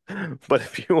whitetails. But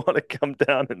if you want to come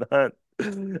down and hunt,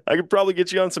 I could probably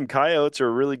get you on some coyotes or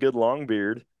a really good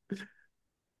longbeard.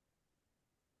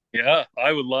 Yeah,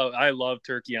 I love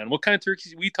turkey hunting. What kind of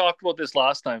turkeys? We talked about this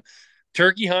last time.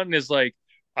 Turkey hunting is like,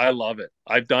 I love it.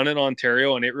 I've done it in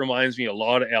Ontario and it reminds me a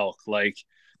lot of elk, like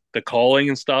the calling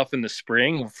and stuff in the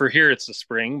spring. For here, it's the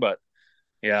spring, but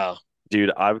yeah.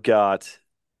 Dude, I've got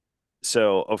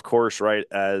so of course, right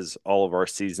as all of our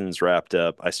seasons wrapped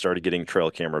up, I started getting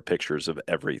trail camera pictures of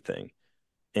everything.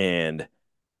 And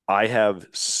I have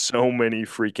so many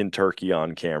freaking turkey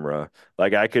on camera.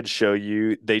 Like I could show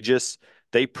you,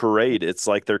 they parade. It's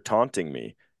like they're taunting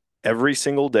me. Every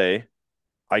single day,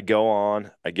 I go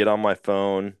on, I get on my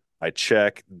phone, I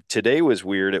check. Today was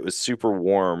weird. It was super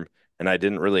warm and I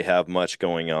didn't really have much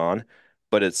going on.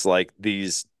 But it's like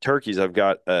these turkeys, I've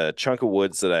got a chunk of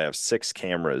woods that I have 6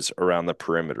 cameras around the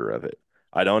perimeter of it.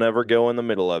 I don't ever go in the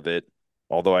middle of it,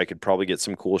 although I could probably get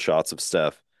some cool shots of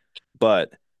stuff.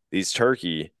 But these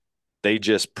turkey, they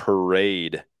just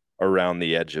parade around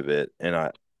the edge of it. And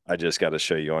I just got to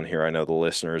show you on here. I know the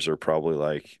listeners are probably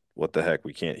like, what the heck?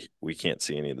 We can't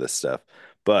see any of this stuff.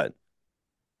 But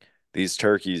these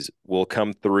turkeys will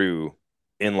come through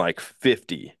in like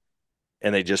 50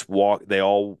 and they just walk, they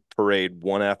all parade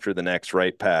one after the next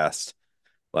right past.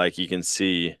 Like you can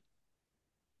see,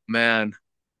 Man,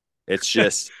 it's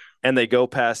just, and they go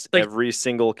past like, every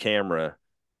single camera.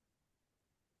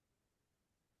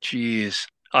 geez,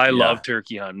 I love Yeah.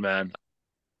 turkey hunting, man.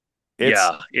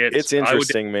 It's Yeah, it's I would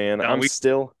interesting, man. down.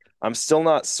 I'm still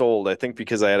not sold. I think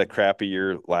because I had a crappy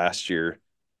year last year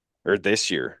or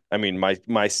this year. I mean,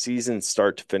 my season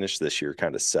start to finish this year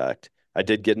kind of sucked. I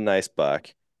did get a nice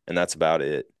buck, and that's about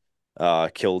it.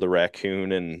 Killed a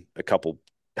raccoon and a couple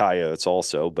coyotes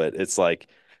also, but it's like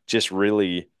just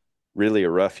really, really a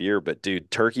rough year. But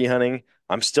dude, turkey hunting,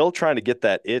 I'm still trying to get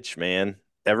that itch, man.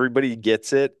 Everybody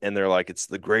gets it, and they're like, it's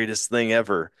the greatest thing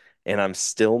ever, and I'm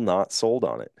still not sold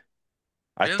on it.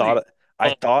 I Really? thought I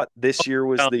Oh, thought this year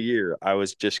was down. the year. I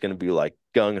was just gonna be like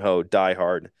gung ho, die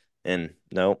hard, and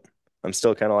nope. I'm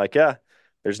still kind of like, yeah,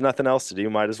 there's nothing else to do.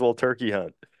 Might as well turkey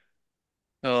hunt.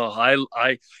 Oh,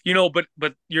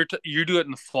 but you do it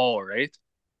in the fall, right?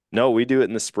 No, we do it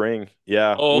in the spring.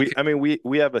 Yeah, Oh, okay. I mean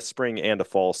we have a spring and a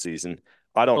fall season.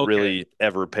 I don't Okay. really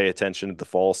ever pay attention to the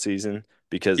fall season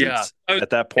because Yeah. it's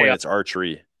at that point Yeah. it's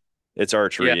archery. It's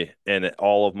Yeah. archery and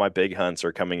all of my big hunts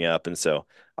are coming up and so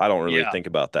I don't really Yeah. think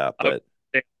about that, I but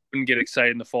wouldn't get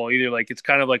excited in the fall either. Like, it's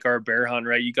kind of like our bear hunt,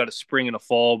 right? You got a spring and a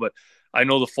fall, but I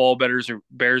know the fall bears are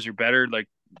better. Like,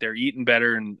 they're eating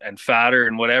better and fatter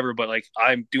and whatever. But like,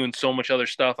 I'm doing so much other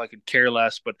stuff, I could care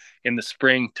less. But in the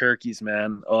spring, turkeys,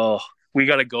 man. Oh, we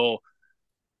got to go.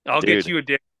 I'll get dude, you a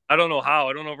day. I don't know how.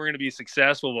 I don't know if we're gonna be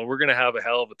successful, but we're gonna have a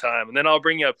hell of a time. And then I'll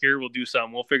bring you up here. We'll do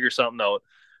something. We'll figure something out.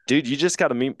 dude, you just got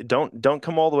to meet. Don't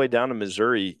come all the way down to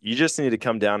Missouri. You just need to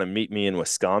come down and meet me in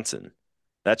Wisconsin.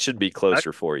 That should be I,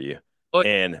 closer for you. oh,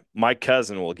 And my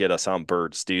cousin will get us on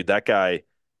birds, dude. That guy,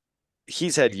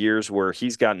 he's had years where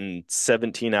he's gotten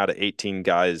 17 out of 18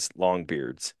 guys long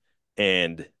beards.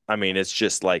 And I mean, it's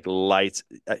just like lights.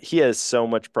 He has so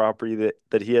much property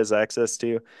that he has access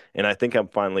to. And I think I'm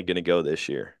finally going to go this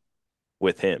year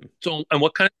with him. so, and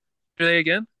what kind of are they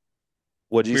again?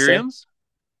 What'd you say? Miriams?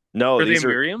 No, Are they these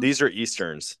Miriams? are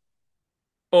Easterns.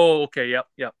 Oh, okay. Yep.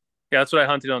 Yep. Yeah, that's what I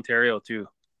hunted in Ontario too.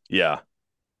 Yeah.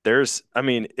 I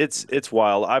mean, it's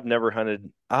wild. I've never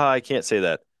hunted. I can't say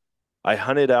that. I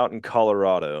hunted out in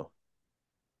Colorado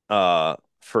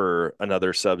for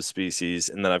another subspecies,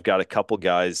 and then I've got a couple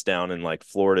guys down in like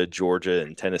Florida, Georgia,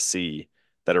 and Tennessee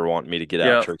that are wanting me to get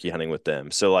out Yeah. turkey hunting with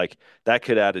them. So like that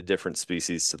could add a different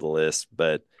species to the list,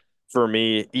 but for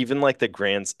me, even like the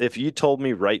grands, if you told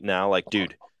me right now, like,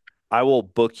 dude, I will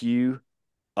book you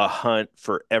a hunt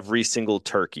for every single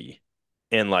turkey,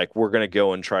 and like we're gonna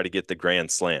go and try to get the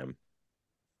Grand Slam.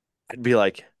 I'd be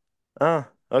like, oh,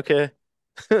 okay.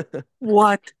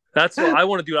 What? That's what I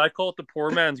want to do. I call it the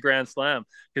poor man's Grand Slam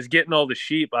because getting all the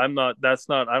sheep, I'm not. That's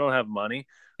not. I don't have money.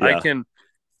 I Yeah. can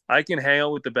I can hang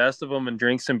out with the best of them and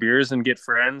drink some beers and get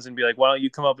friends and be like, why don't you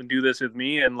come up and do this with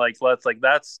me? And like, let's like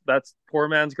that's poor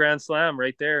man's Grand Slam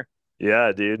right there.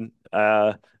 Yeah, dude.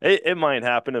 It might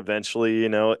happen eventually,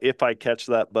 if I catch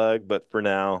that bug, but for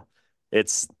now,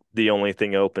 it's the only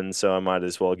thing open, so I might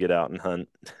as well get out and hunt.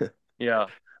 Yeah.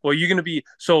 Well, you're gonna be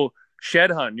so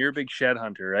shed hunt. You're a big shed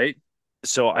hunter, right?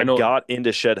 So I I know. got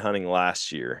into shed hunting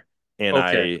last year, and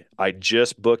Okay. I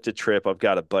just booked a trip. I've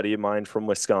got a buddy of mine from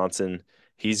Wisconsin.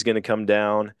 He's gonna come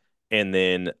down, and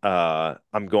then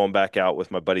I'm going back out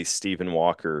with my buddy Steven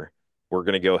Walker. We're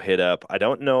gonna go hit up. I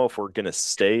don't know if we're gonna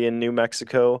stay in New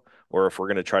Mexico or if we're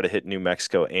gonna try to hit New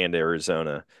Mexico and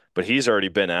Arizona. But he's already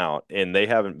been out, and they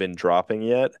haven't been dropping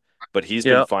yet. But he's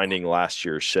been Yeah. finding last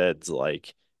year's sheds.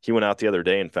 Like he went out the other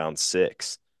day and found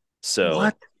six. What? So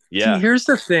See, yeah, here's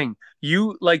the thing.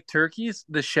 You like turkeys,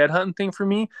 the shed hunting thing for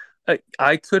me.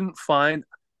 I couldn't find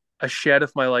a shed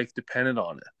if my life depended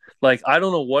on it. Like I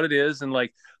don't know what it is, and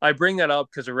like I bring that up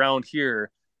because around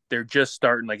here they're just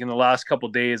starting. Like in the last couple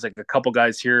of days, like a couple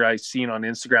guys here I seen on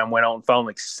Instagram went out and found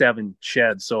like 7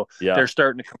 sheds. So they're yeah.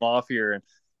 starting to come off here. And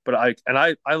but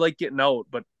I like getting out,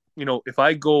 but if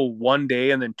I go one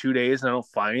day and then 2 days and I don't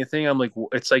find anything, I'm like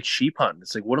it's like sheep hunting.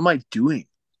 It's like what am I doing?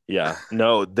 Yeah.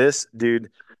 No, this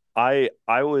dude, I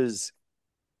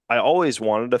always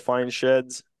wanted to find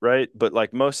sheds, right? But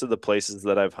like most of the places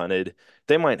that I've hunted,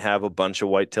 they might have a bunch of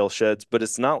whitetail sheds, but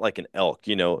it's not like an elk,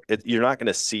 you're not going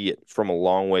to see it from a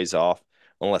long ways off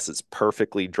unless it's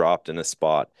perfectly dropped in a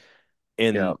spot.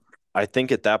 Yeah. And I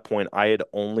think at that point I had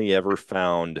only ever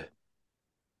found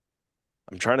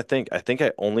I'm trying to think. I think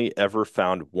I only ever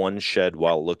found one shed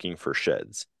while looking for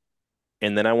sheds.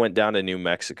 And then I went down to New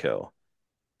Mexico.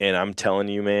 And I'm telling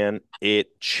you, man,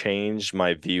 it changed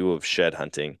my view of shed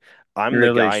hunting. I'm the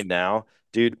Really? guy now,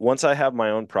 dude. Once I have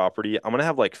my own property, I'm gonna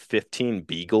have like 15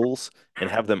 beagles and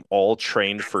have them all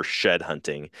trained for shed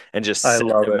hunting and just I send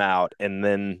love them it. out and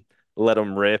then let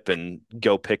them rip and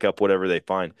go pick up whatever they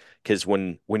find. Because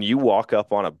when you walk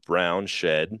up on a brown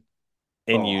shed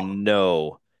and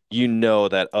Oh, you know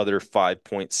that other 5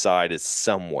 point side is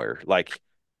somewhere, like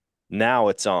now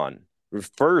it's on.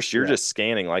 First, you're yeah. just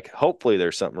scanning, like, hopefully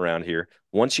there's something around here.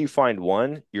 Once you find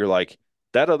one, you're like,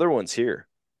 that other one's here.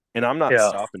 And I'm not Yeah.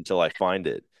 stopping until I find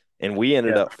it. And we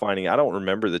ended Yeah. up finding, I don't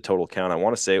remember the total count. I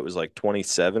want to say it was like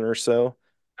 27 or so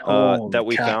Holy that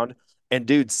we cow. found. And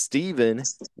dude, Steven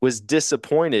was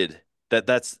disappointed that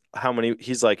that's how many.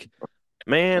 He's like,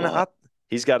 man,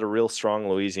 he's got a real strong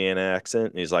Louisiana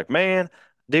accent. And he's like, man,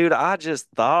 dude, I just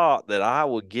thought that I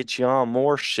would get you on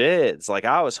more sheds. Like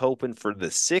I was hoping for the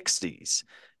 60s.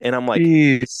 And I'm like,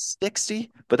 Jeez.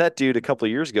 60? But that dude a couple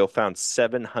of years ago found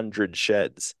 700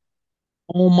 sheds.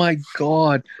 Oh my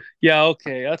God. Yeah,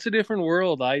 okay. That's a different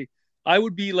world. I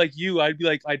would be like you. I'd be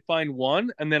like I'd find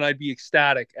one and then I'd be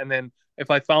ecstatic. And then if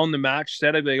I found the match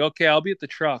set, I'd be like, okay, I'll be at the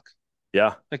truck.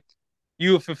 Yeah. Like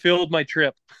you have fulfilled my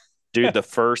trip. Dude, the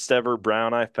first ever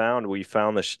brown I found, we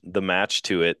found the match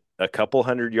to it a couple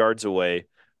hundred yards away,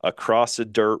 across a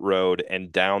dirt road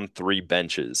and down 3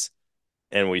 benches.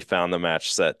 And we found the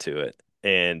match set to it.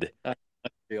 And That's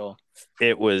real.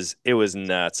 it was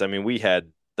nuts. I mean, we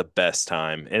had the best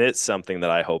time, and it's something that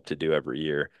I hope to do every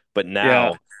year. But Yeah.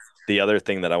 now, the other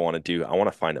thing that I want to do, I want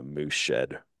to find a moose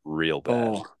shed real bad.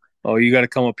 Oh. Oh, you got to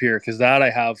come up here because that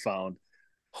I have found.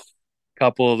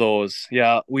 Couple of those.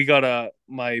 Yeah, we got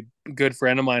my good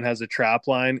friend of mine has a trap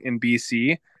line in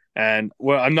BC, and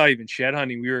well, I'm not even shed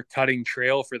hunting. We were cutting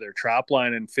trail for their trap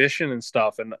line and fishing and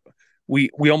stuff, and we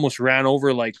almost ran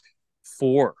over like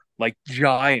 4 like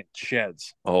giant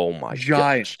sheds. Oh my gosh.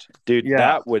 Giant. Dude,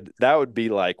 Yeah. that would be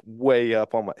like way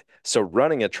up on my so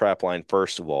running a trap line,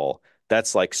 first of all,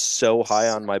 that's like so high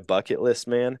on my bucket list,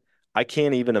 man. I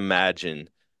can't even imagine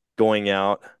going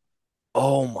out.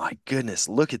 Oh my goodness,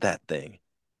 look at that thing.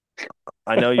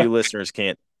 I know you listeners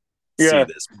can't see Yeah.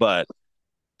 this, but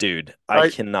dude, I I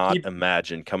cannot he,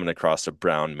 imagine coming across a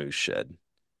brown moose shed.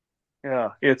 yeah,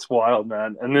 it's wild,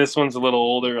 man. And this one's a little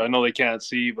older. I know they can't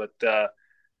see, but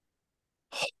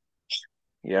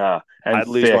yeah, and I'd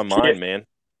lose my thick. mind, man.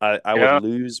 I would Yeah.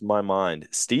 lose my mind. Well,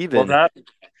 Steven, that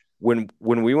when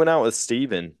we went out with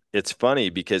Steven, it's funny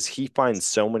because he finds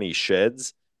so many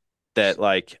sheds that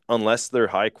like unless they're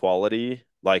high quality,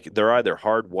 like they're either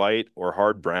hard white or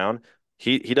hard brown,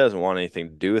 he doesn't want anything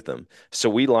to do with them. So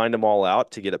we lined them all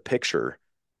out to get a picture.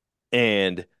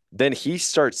 And then he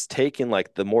starts taking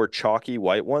like the more chalky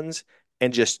white ones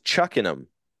and just chucking them.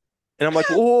 And I'm like,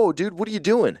 whoa, dude, what are you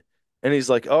doing? And he's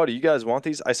like, "Oh, do you guys want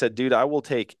these?" I said, "Dude, I will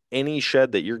take any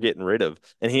shed that you're getting rid of."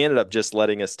 And he ended up just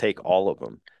letting us take all of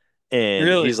them. And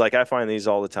Really? he's like, "I find these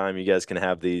all the time. You guys can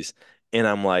have these." And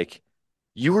I'm like,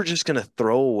 "You were just gonna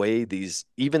throw away these,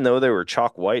 even though they were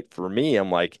chalk white for me."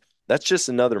 I'm like, "That's just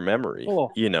another memory,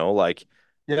 Oh, Like,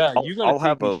 yeah. You got to I'll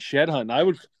take have me a shed hunting.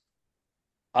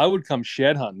 I would come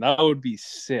shed hunting. That would be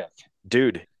sick.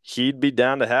 dude. He'd be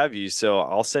down to have you, so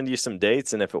I'll send you some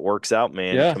dates, and if it works out,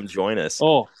 man, Yeah. come join us."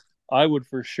 Oh, I would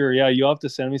for sure. Yeah, you have to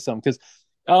send me some because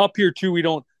up here too, we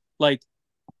don't like.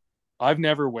 I've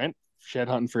never went shed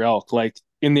hunting for elk. Like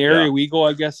in the Yeah. area we go,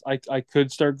 I guess I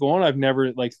could start going. I've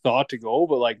never like thought to go,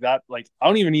 but like that, like I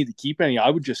don't even need to keep any. I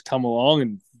would just come along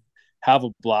and have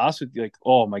a blast with like,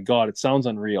 oh my God, it sounds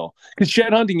unreal. Because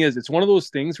shed hunting it's one of those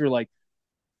things where like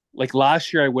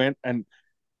last year I went and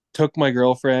took my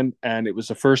girlfriend and it was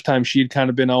the first time she'd kind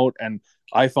of been out and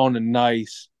I found a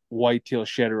nice whitetail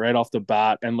shed right off the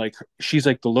bat. And like she's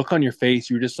like the look on your face,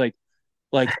 you're just like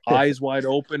eyes wide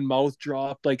open, mouth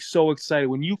dropped, like so excited.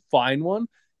 When you find one,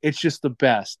 it's just the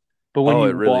best. But when Oh,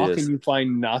 it you really walk and is. you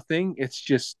find nothing, it's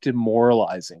just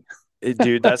demoralizing.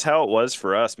 Dude, that's how it was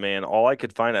for us, man. All I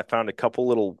could find, I found a couple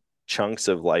little chunks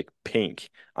of like pink.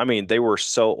 I mean, they were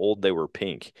so old they were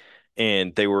pink.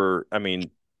 And they were, I mean,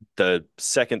 the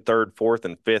second, third, fourth,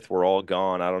 and fifth were all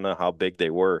gone. I don't know how big they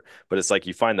were, but it's like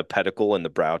you find the pedicle and the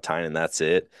brow tine and that's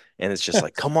it. And it's just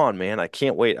like, come on, man, I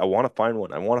can't wait. I want to find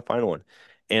one. I want to find one.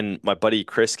 And my buddy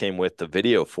Chris came with the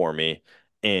video for me.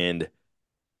 And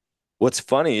what's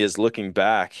funny is looking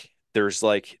back, there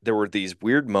were these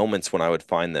weird moments when I would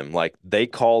find them. Like they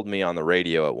called me on the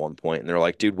radio at one point and they're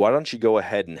like, "Dude, why don't you go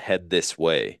ahead and head this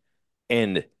way?"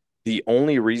 And the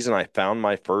only reason I found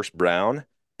my first brown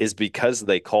is because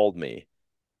they called me.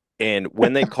 And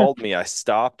when they called me, I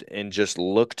stopped and just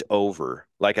looked over.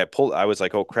 I was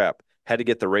like, "Oh crap." Had to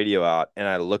get the radio out and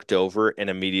I looked over and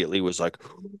immediately was like,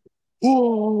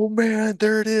 "Oh man,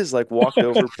 there it is." Like walked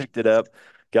over, picked it up,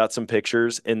 got some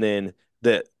pictures, and then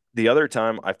the other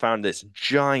time I found this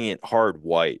giant hard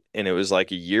white and it was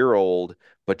like a year old,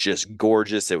 but just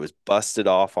gorgeous. It was busted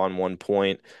off on one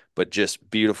point, but just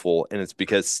beautiful. And it's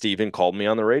because Steven called me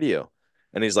on the radio.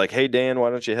 And he's like, "Hey Dan, why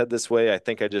don't you head this way? I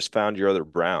think I just found your other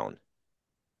brown."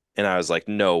 And I was like,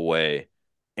 "No way."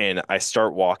 And I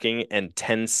start walking and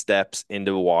 10 steps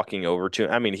into walking over to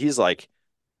him. I mean, he's like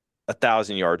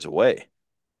 1,000 yards away.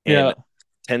 Yeah. And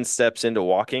 10 steps into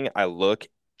walking, I look,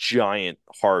 giant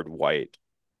hard white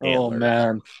Oh antler.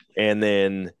 man. And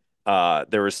then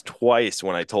there was twice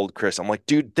when I told Chris, I'm like,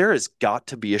 "Dude, there has got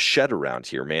to be a shed around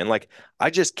here, man. Like, I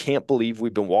just can't believe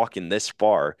we've been walking this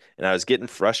far." And I was getting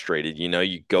frustrated.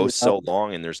 You go Yeah. so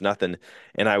long and there's nothing.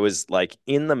 And I was like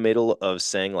in the middle of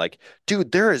saying, like,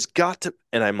 "Dude, there has got to,"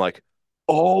 and I'm like,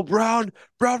 "Oh, brown,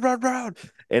 brown, brown, brown."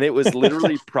 And it was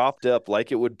literally propped up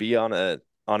like it would be on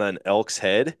an elk's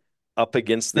head up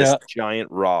against this Yeah. giant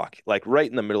rock, like right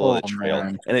in the middle of Oh the trail,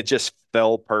 man. and it just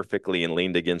fell perfectly and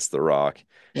leaned against the rock.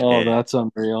 Oh, And that's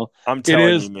unreal. I'm It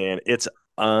telling you, is. man, it's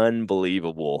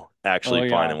unbelievable Oh actually yeah.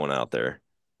 finding one out there.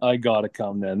 I gotta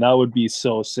come then. That would be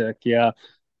so sick. Yeah.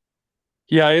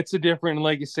 Yeah, it's a different,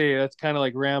 like you say, that's kind of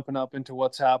like ramping up into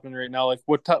what's happening right now. Like,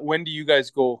 when do you guys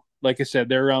go? Like I said,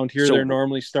 they're around here. They're So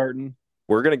normally starting.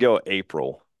 we're gonna go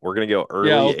April. We're gonna go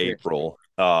Yeah, early okay. April.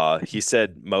 He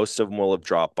said most of them will have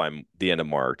dropped by the end of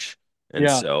March, and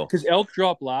Yeah, so because elk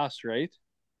drop last, right?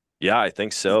 yeah, I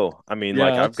think so. I mean, Yeah,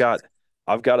 like that's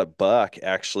I've got a buck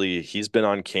actually. He's been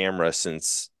on camera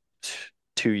since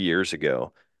 2 years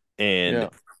ago, and yeah,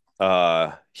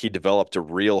 he developed a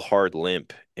real hard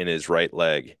limp in his right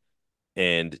leg.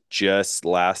 And just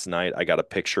last night, I got a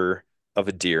picture of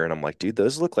a deer, and I'm like, "Dude,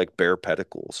 those look like bear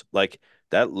pedicles. Like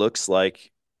that looks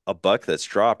like a buck that's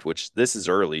dropped." Which this is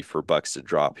early for bucks to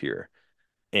drop here.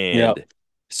 yeah, And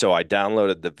so I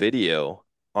downloaded the video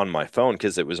on my phone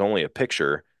because it was only a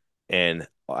picture. And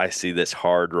I see this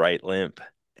hard right limp.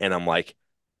 And I'm like,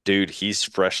 "Dude, he's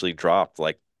freshly dropped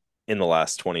like in the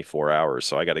last 24 hours."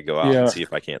 So I got to go out and yeah. see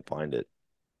if I can't find it.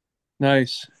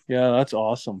 Nice. Yeah, that's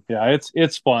awesome. Yeah,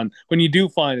 it's fun when you do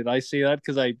find it. I say that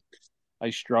because I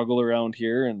struggle around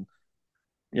here, and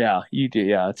yeah, you do.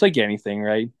 Yeah, it's like anything,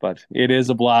 right? But it is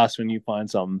a blast when you find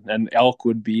something, and elk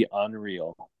would be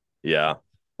unreal. Yeah.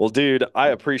 Well, dude, I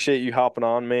appreciate you hopping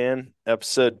on, man.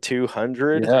 Episode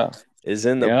 200 Yeah, is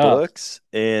in the yeah. books.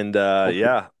 And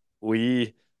yeah,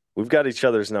 we we've got each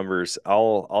other's numbers.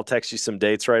 I'll text you some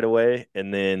dates right away,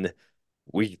 and then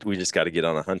we just got to get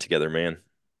on a hunt together, man.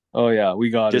 Oh yeah, we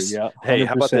got it. Just Yeah, hey,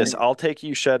 how about 100%. this? I'll take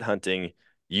you shed hunting.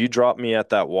 You drop me at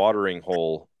that watering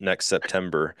hole next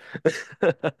September.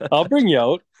 I'll bring you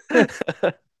out.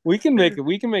 We can make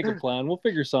a plan. We'll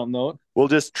figure something out. We'll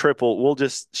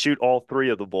just shoot all 3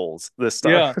 of the bulls this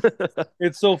time. Yeah.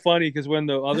 It's so funny because when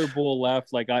the other bull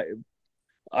left, like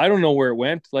I don't know where it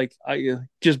went. Like I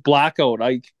just blackout.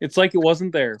 It's like it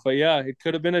wasn't there. But yeah, it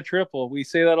could have been a triple. We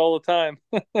say that all the time.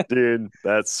 Dude,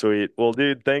 that's sweet. Well,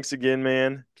 dude, thanks again,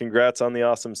 man. Congrats on the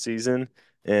awesome season,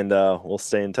 and we'll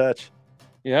stay in touch.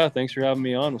 Yeah, thanks for having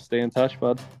me on. We'll stay in touch,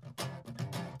 bud.